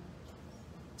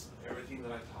 Everything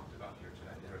that I talked about here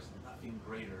today, there is nothing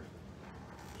greater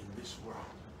in this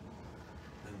world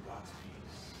than God's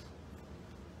peace.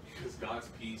 Because God's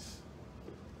peace,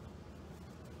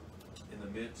 in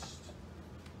the midst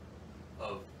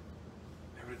of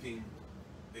everything,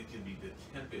 it can be the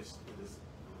tempest that is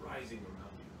rising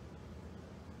around you.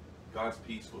 God's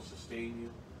peace will sustain you.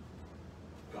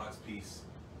 God's peace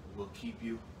will keep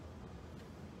you.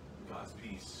 God's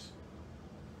peace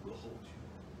will hold you.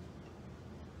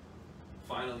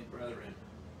 Finally, brethren,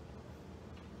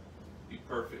 be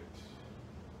perfect.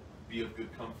 Be of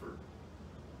good comfort.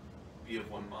 Be of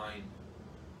one mind.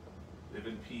 Live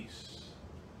in peace.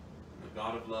 And the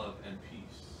God of love and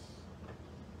peace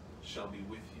shall be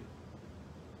with you.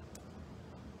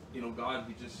 You know, God,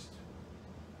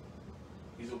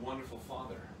 He's a wonderful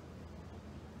Father.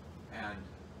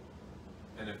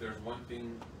 And if there's one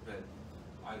thing that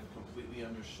I've completely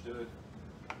understood,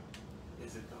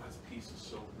 is that God's peace is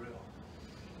so real.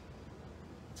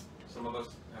 Some of us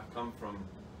have come from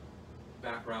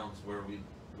backgrounds where we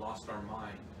lost our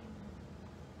mind.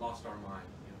 You know,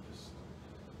 just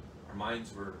our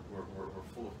minds were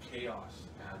full of chaos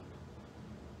and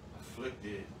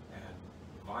afflicted and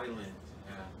violent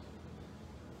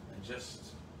and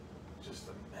just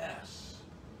a mess.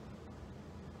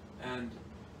 And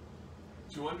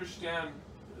to understand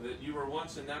that you were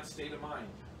once in that state of mind,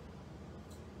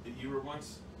 that you were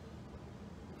once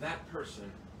that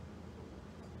person,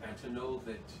 and to know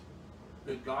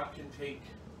that God can take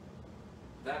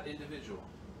that individual,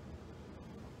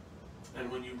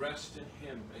 and when you rest in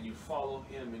Him and you follow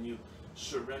Him and you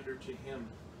surrender to Him,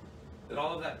 that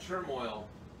all of that turmoil,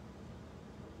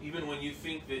 even when you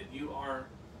think that you are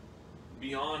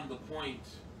beyond the point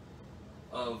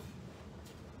of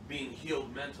being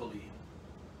healed mentally,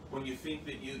 when you think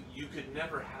that you could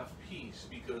never have peace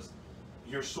because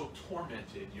you're so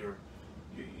tormented, you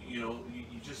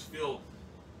just feel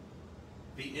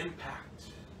the impact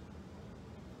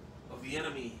of the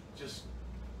enemy just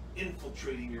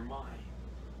infiltrating your mind.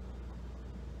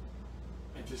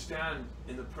 And to stand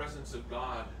in the presence of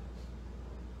God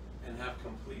and have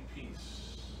complete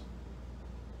peace,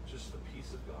 just the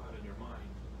peace of God in your mind.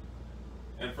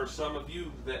 And for some of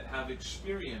you that have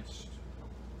experienced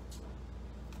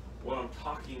what I'm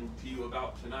talking to you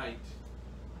about tonight,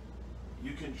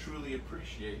 you can truly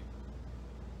appreciate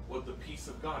what the peace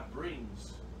of God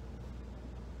brings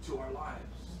to our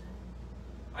lives.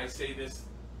 I say this,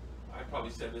 I probably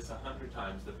said this 100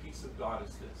 times, the peace of God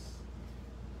is this,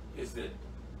 is that,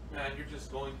 man, you're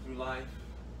just going through life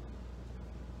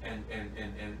and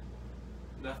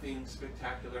nothing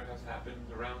spectacular has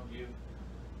happened around you.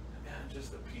 And man,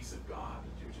 just the peace of God,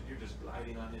 you're just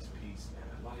gliding on His peace,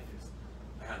 man. Life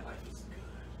is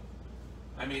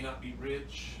good. I may not be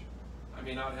rich. I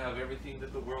may not have everything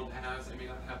that the world has. I may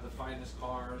not have the finest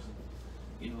cars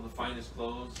and, the finest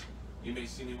clothes. You may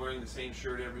see me wearing the same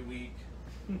shirt every week.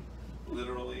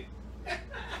 Literally.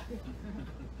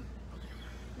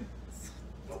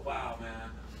 But wow,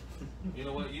 man. You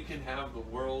know what? You can have the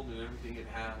world and everything it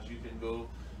has. You can go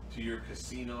to your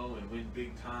casino and win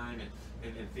big time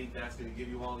and think that's going to give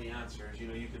you all the answers.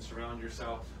 You can surround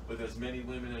yourself with as many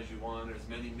women as you want, or as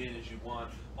many men as you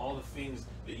want, all the things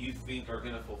that you think are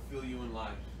going to fulfill you in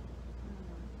life.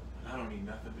 And I don't need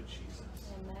nothing but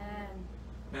Jesus. Amen.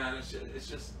 Man, it's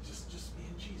just me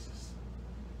and Jesus.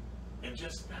 And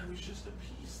man, there's just a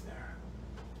peace there.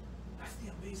 That's the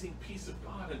amazing peace of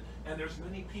God. And there's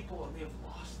many people, and they have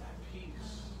lost that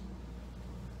peace.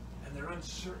 And they're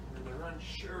uncertain, and they're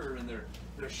unsure, and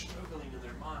they're struggling in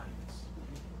their minds.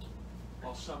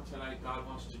 While some tonight, God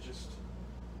wants to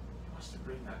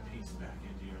bring that peace back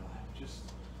into your life.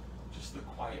 Just the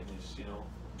quietness,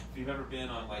 If you've ever been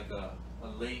on like a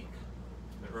lake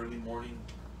in the early morning,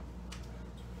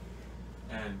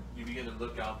 and you begin to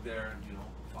look out there, and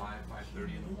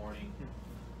 5:30 in the morning,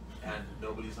 and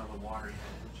nobody's on the water yet.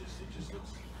 It just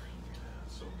looks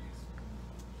so peaceful.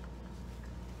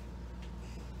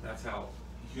 That's how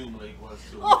Hume Lake was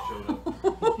till we showed up.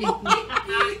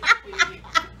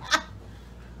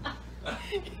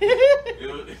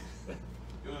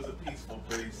 It was a peaceful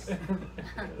place.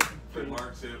 And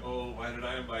Mark said, "Oh, why did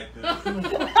I invite this?"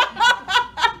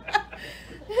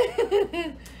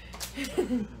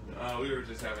 We were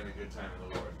just having a good time in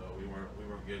the Lord, though.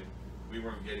 We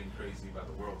weren't getting crazy by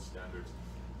the world standards.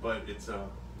 But it's the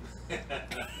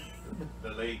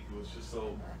lake was just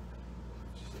a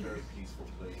very peaceful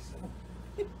place.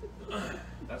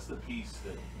 That's the peace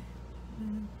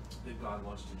that God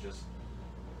wants to just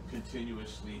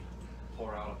continuously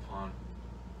pour out upon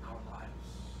our lives.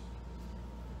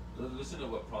 Listen to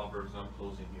what Proverbs, I'm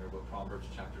closing here, what Proverbs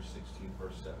chapter 16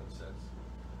 verse 7 says.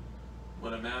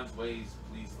 When a man's ways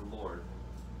please the Lord,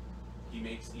 he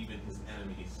makes even his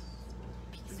enemies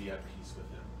to be at peace with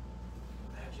him.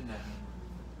 Imagine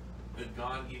that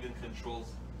God even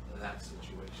controls that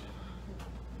situation.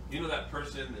 You know that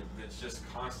person that's just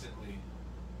constantly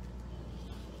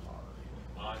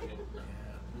on you?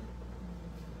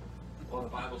 Well, the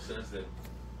Bible says that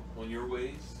when your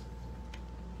ways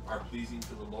are pleasing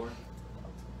to the Lord,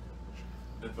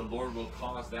 that the Lord will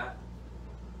cause that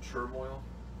turmoil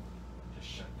to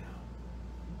shut down.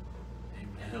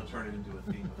 Amen. And he'll turn it into a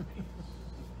theme of peace.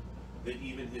 That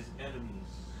even his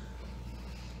enemies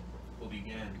will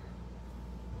begin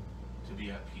to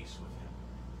be at peace with him.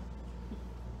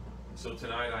 And so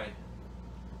tonight I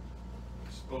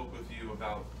spoke with you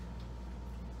about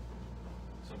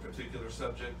some particular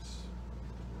subjects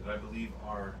that I believe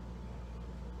are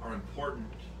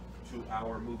important to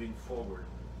our moving forward.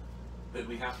 That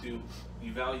we have to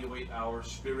evaluate our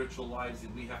spiritual lives,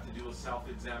 that we have to do a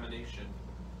self-examination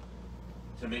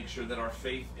to make sure that our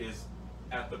faith is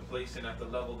at the place and at the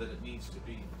level that it needs to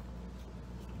be.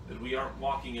 That we aren't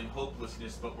walking in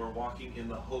hopelessness, but we're walking in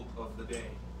the hope of the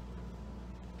day.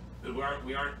 That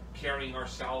we aren't carrying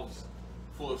ourselves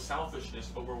full of selfishness,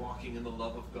 but we're walking in the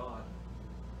love of God.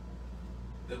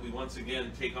 That we once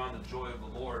again take on the joy of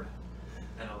the Lord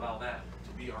and allow that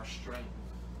to be our strength.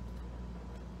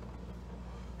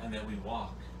 And that we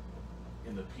walk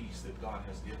in the peace that God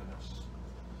has given us.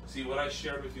 See, what I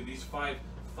shared with you, these 5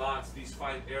 thoughts, these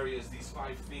 5 areas, these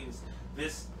 5 things,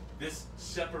 this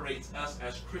separates us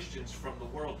as Christians from the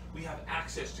world. We have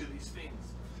access to these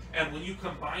things. And when you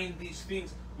combine these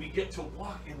things, we get to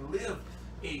walk and live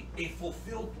a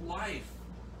fulfilled life.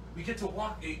 We get to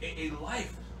walk a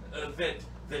life that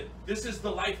this is the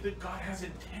life that God has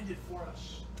intended for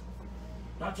us.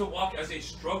 Not to walk as a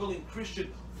struggling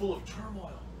Christian full of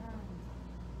turmoil,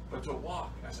 but to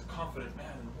walk as a confident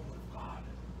man and woman of God,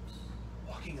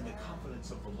 walking in the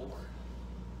confidence of the Lord.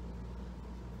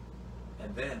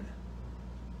 And then,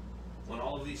 when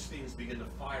all of these things begin to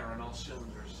fire on all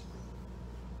cylinders,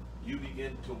 you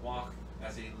begin to walk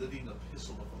as a living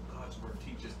epistle of what God's Word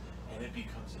teaches, and it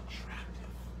becomes attractive.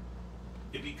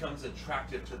 It becomes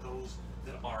attractive to those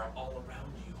that are all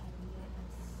around you.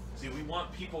 See, we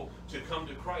want people to come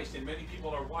to Christ, and many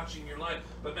people are watching your life.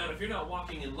 But man, if you're not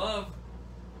walking in love,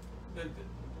 then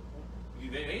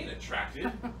they ain't attracted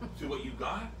to what you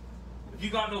got. If you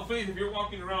got no faith, if you're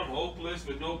walking around hopeless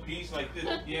with no peace like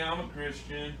this, yeah, I'm a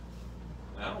Christian.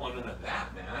 I don't want none of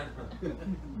that, man.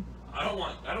 I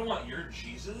don't want your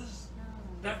Jesus.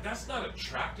 That's not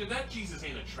attractive. That Jesus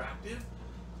ain't attractive.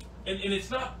 And it's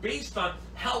not based on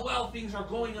how well things are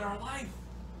going in our life.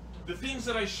 The things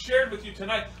that I shared with you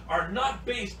tonight are not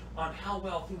based on how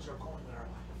well things are going in our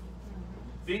life.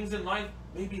 Things in life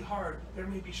may be hard. There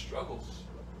may be struggles.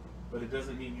 But it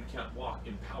doesn't mean you can't walk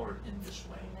empowered in this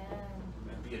way.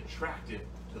 And be attractive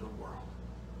to the world.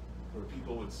 Where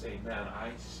people would say, man,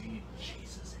 I see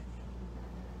Jesus in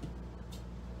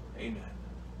you. Amen.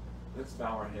 Let's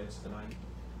bow our heads tonight.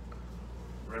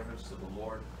 Reverence to the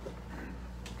Lord.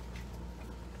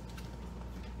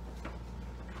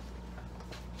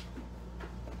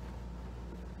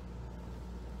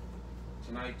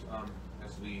 Tonight,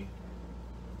 as we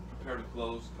prepare to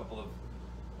close, a couple of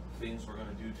things we're going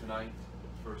to do tonight.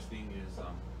 First thing is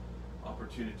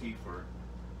opportunity for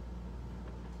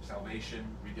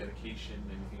salvation, rededication,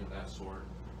 anything of that sort.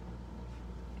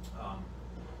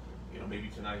 Maybe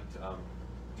tonight,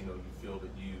 you feel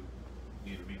that you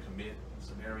need to recommit in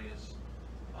some areas.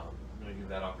 I'm going to give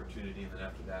that opportunity, and then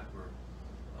after that,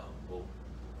 we'll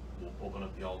open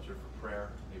up the altar for prayer.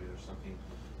 Maybe there's something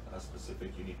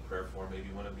specific you need prayer for.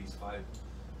 Maybe one of these 5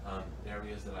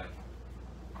 areas that I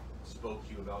spoke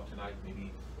to you about tonight.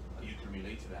 Maybe you can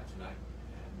relate to that tonight,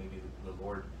 and maybe the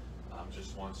Lord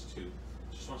just wants to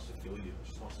fill you,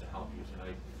 just wants to help you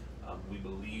tonight. We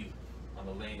believe on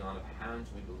the laying on of hands.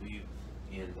 We believe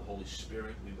in the Holy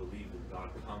Spirit. We believe that God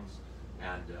comes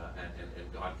and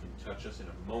God can touch us in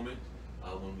a moment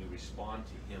when we respond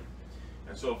to Him.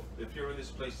 And so, if you're in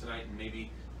this place tonight, and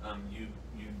maybe you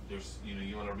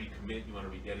want to recommit, you want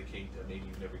to rededicate, maybe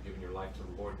you've never given your life to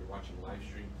the Lord, you're watching the live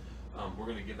stream, we're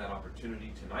going to give that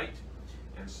opportunity tonight.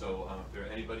 And so, if there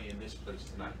anybody in this place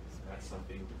tonight, that's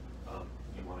something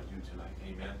you want to do tonight.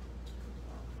 Amen.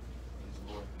 Praise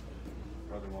the Lord.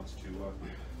 Brother wants to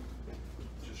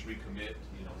just recommit,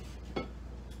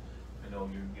 and know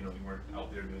you weren't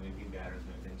out there doing anything gatherings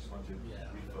and everything. Just want to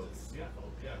refocus.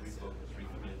 Refocus,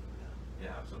 recommit.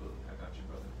 Yeah, absolutely. I got you,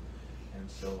 brother. And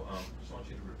so, just want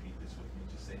you to repeat this with me.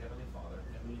 Just say, Heavenly Father.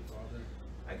 Heavenly Father.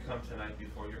 I come tonight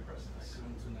before your presence. I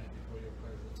come tonight before your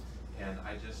presence. And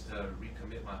I just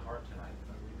recommit my heart tonight.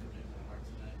 I recommit my heart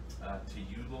tonight. To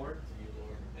you, Lord. To you,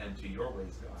 Lord. And to your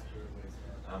ways, God. To your ways,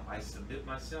 God. I submit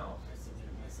myself. I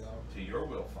submit myself. To your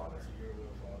will, Father. To your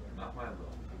will, Father. Not my will.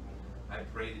 Not my will. I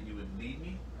pray that you would lead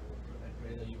me. I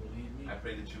pray that you will lead me. I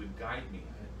pray that you would guide me.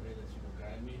 I pray that you will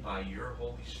guide me. By your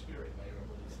Holy Spirit. By your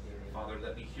Holy Spirit. Father,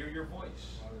 let me hear your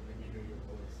voice. Father, let me hear your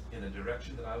voice. In the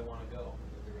direction that I want to go.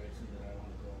 In the direction that I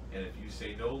want to go. And if you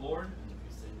say no, Lord. And if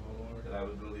you say no, Lord. That I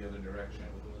would go the other direction.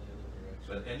 I would go the other direction.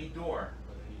 But any door.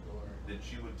 But any door. That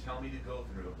you would tell me to go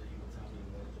through. That you would tell me to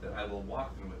go through. That I will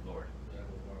walk through it, Lord. That I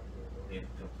will walk through it, Lord. In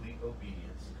complete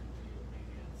obedience. Complete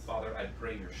obedience. Father, I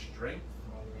pray your strength.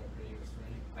 Father, I pray your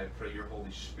strength. I pray your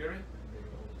Holy Spirit. I pray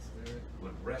your Holy Spirit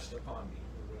Would rest upon me.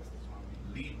 would rest upon me.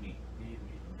 Lead me. Lead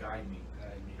me. Guide me.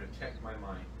 Guide me. Protect my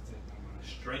mind. Protect my mind.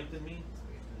 Strengthen me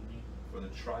Strengthen me for the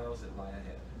trials that lie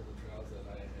ahead. for the trials that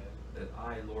lie ahead. That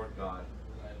I, Lord God,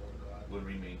 That I, Lord God, would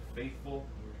remain faithful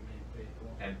will remain faithful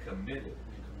and committed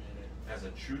and committed as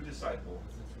a true disciple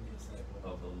as a true disciple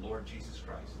of the Lord Jesus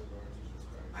Christ. of the Lord Jesus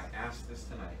Christ. I ask this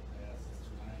tonight I ask this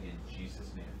tonight in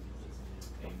Jesus' name. in Jesus'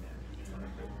 name. Amen.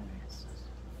 Amen.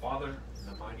 Father, in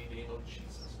the mighty name of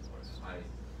Jesus, Lord, I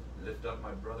lift up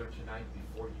my brother tonight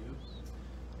before you,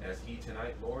 as he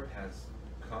tonight, Lord, has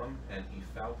come and he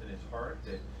felt in his heart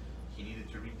that he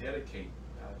needed to rededicate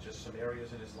just some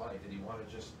areas in his life, that he wanted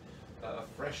just a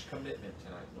fresh commitment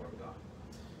tonight, Lord God.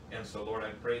 And so, Lord,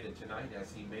 I pray that tonight,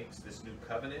 as he makes this new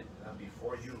covenant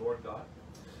before you, Lord God,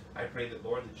 I pray that,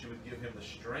 Lord, that you would give him the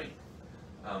strength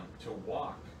to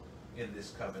walk in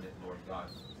this covenant, Lord God.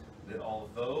 That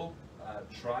although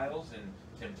trials and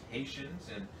temptations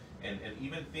and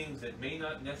even things that may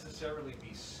not necessarily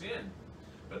be sin,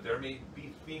 but there may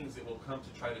be things that will come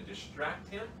to try to distract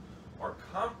him or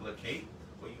complicate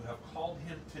what you have called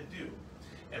him to do.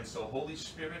 And so, Holy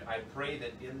Spirit, I pray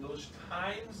that in those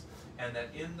times and that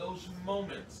in those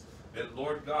moments, that,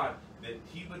 Lord God, that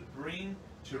he would bring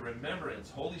to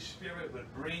remembrance, Holy Spirit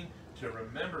would bring to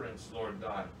remembrance, Lord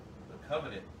God, the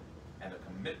covenant and the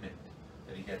commitment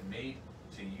that he had made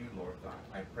to you, Lord God.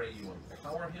 I pray you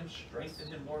empower him, strengthen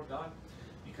him, Lord God,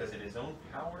 because in his own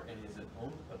power and his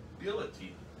own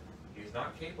ability, he is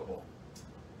not capable.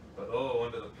 But oh,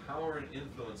 under the power and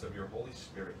influence of your Holy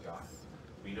Spirit, God,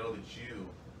 we know that you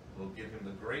will give him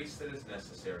the grace that is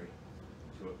necessary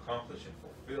to accomplish and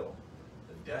fulfill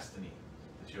the destiny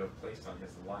that you have placed on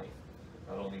his life.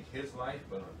 Not only his life,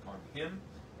 but upon him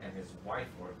and his wife,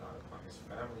 Lord God, upon his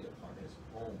family, upon his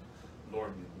home.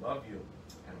 Lord, we love you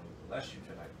and we bless you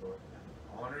tonight, Lord, and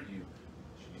we honor you.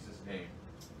 In Jesus' name,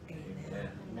 amen.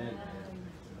 Amen.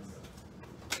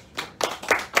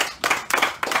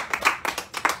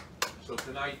 So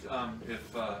tonight,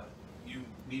 if you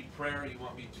need prayer, you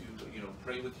want me to,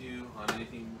 pray with you on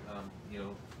anything,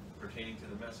 pertaining to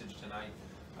the message tonight.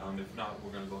 If not,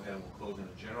 we're going to go ahead and we'll close in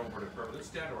a general word of prayer. Let's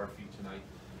stand to our feet tonight.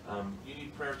 You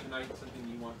need prayer tonight, something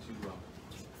you want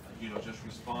to, just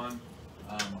respond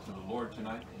to the Lord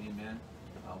tonight. Amen.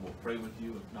 We'll pray with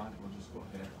you. If not, we'll just go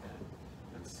ahead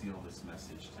and seal this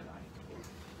message tonight.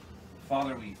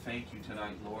 Father, we thank you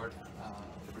tonight, Lord,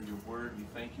 for your word. We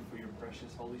thank you for your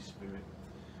precious Holy Spirit.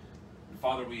 And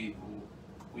Father, we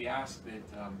ask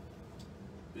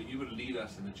that you would lead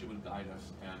us and that you would guide us.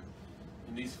 And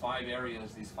in these 5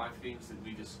 areas, these 5 things that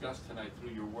we discussed tonight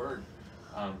through your word,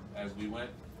 as we went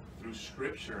through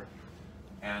Scripture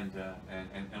and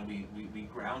we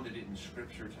grounded it in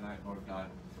Scripture tonight, Lord God.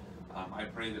 I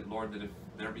pray that, Lord, that if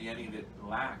there be any that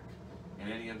lack in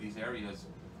any of these areas,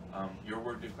 your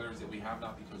word declares that we have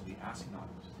not because we ask not.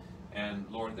 And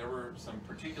Lord, there were some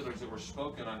particulars that were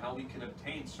spoken on how we can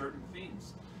obtain certain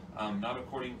things, not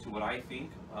according to what I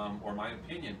think or my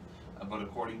opinion, but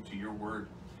according to your word.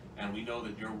 And we know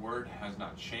that your word has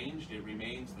not changed. It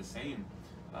remains the same,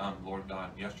 Lord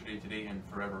God, yesterday, today, and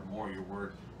forevermore. Your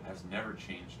word has never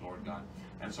changed, Lord God.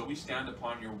 And so we stand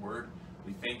upon your word.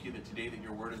 We thank you that today that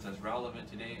your word is as relevant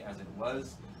today as it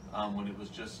was when it was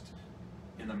just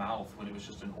in the mouth, when it was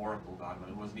just an oracle, God, when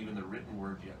it wasn't even the written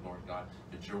word yet, Lord God,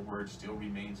 that your word still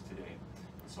remains today.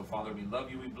 And so, Father, we love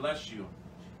you, we bless you,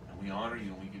 and we honor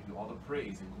you, and we give you all the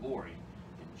praise and glory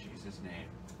in Jesus' name.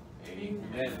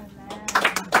 Amen.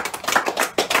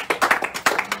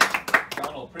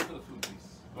 Donald, pray for the food,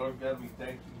 please. Lord God, we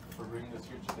thank you for bringing us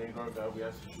here today, Lord God. We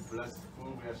ask that you bless the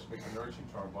food. We ask to make it nourishing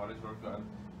to our bodies, Lord God.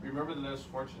 Remember the less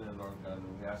fortunate, Lord God,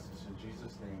 and we ask this in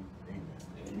Jesus' name.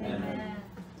 Amen. Amen. Amen.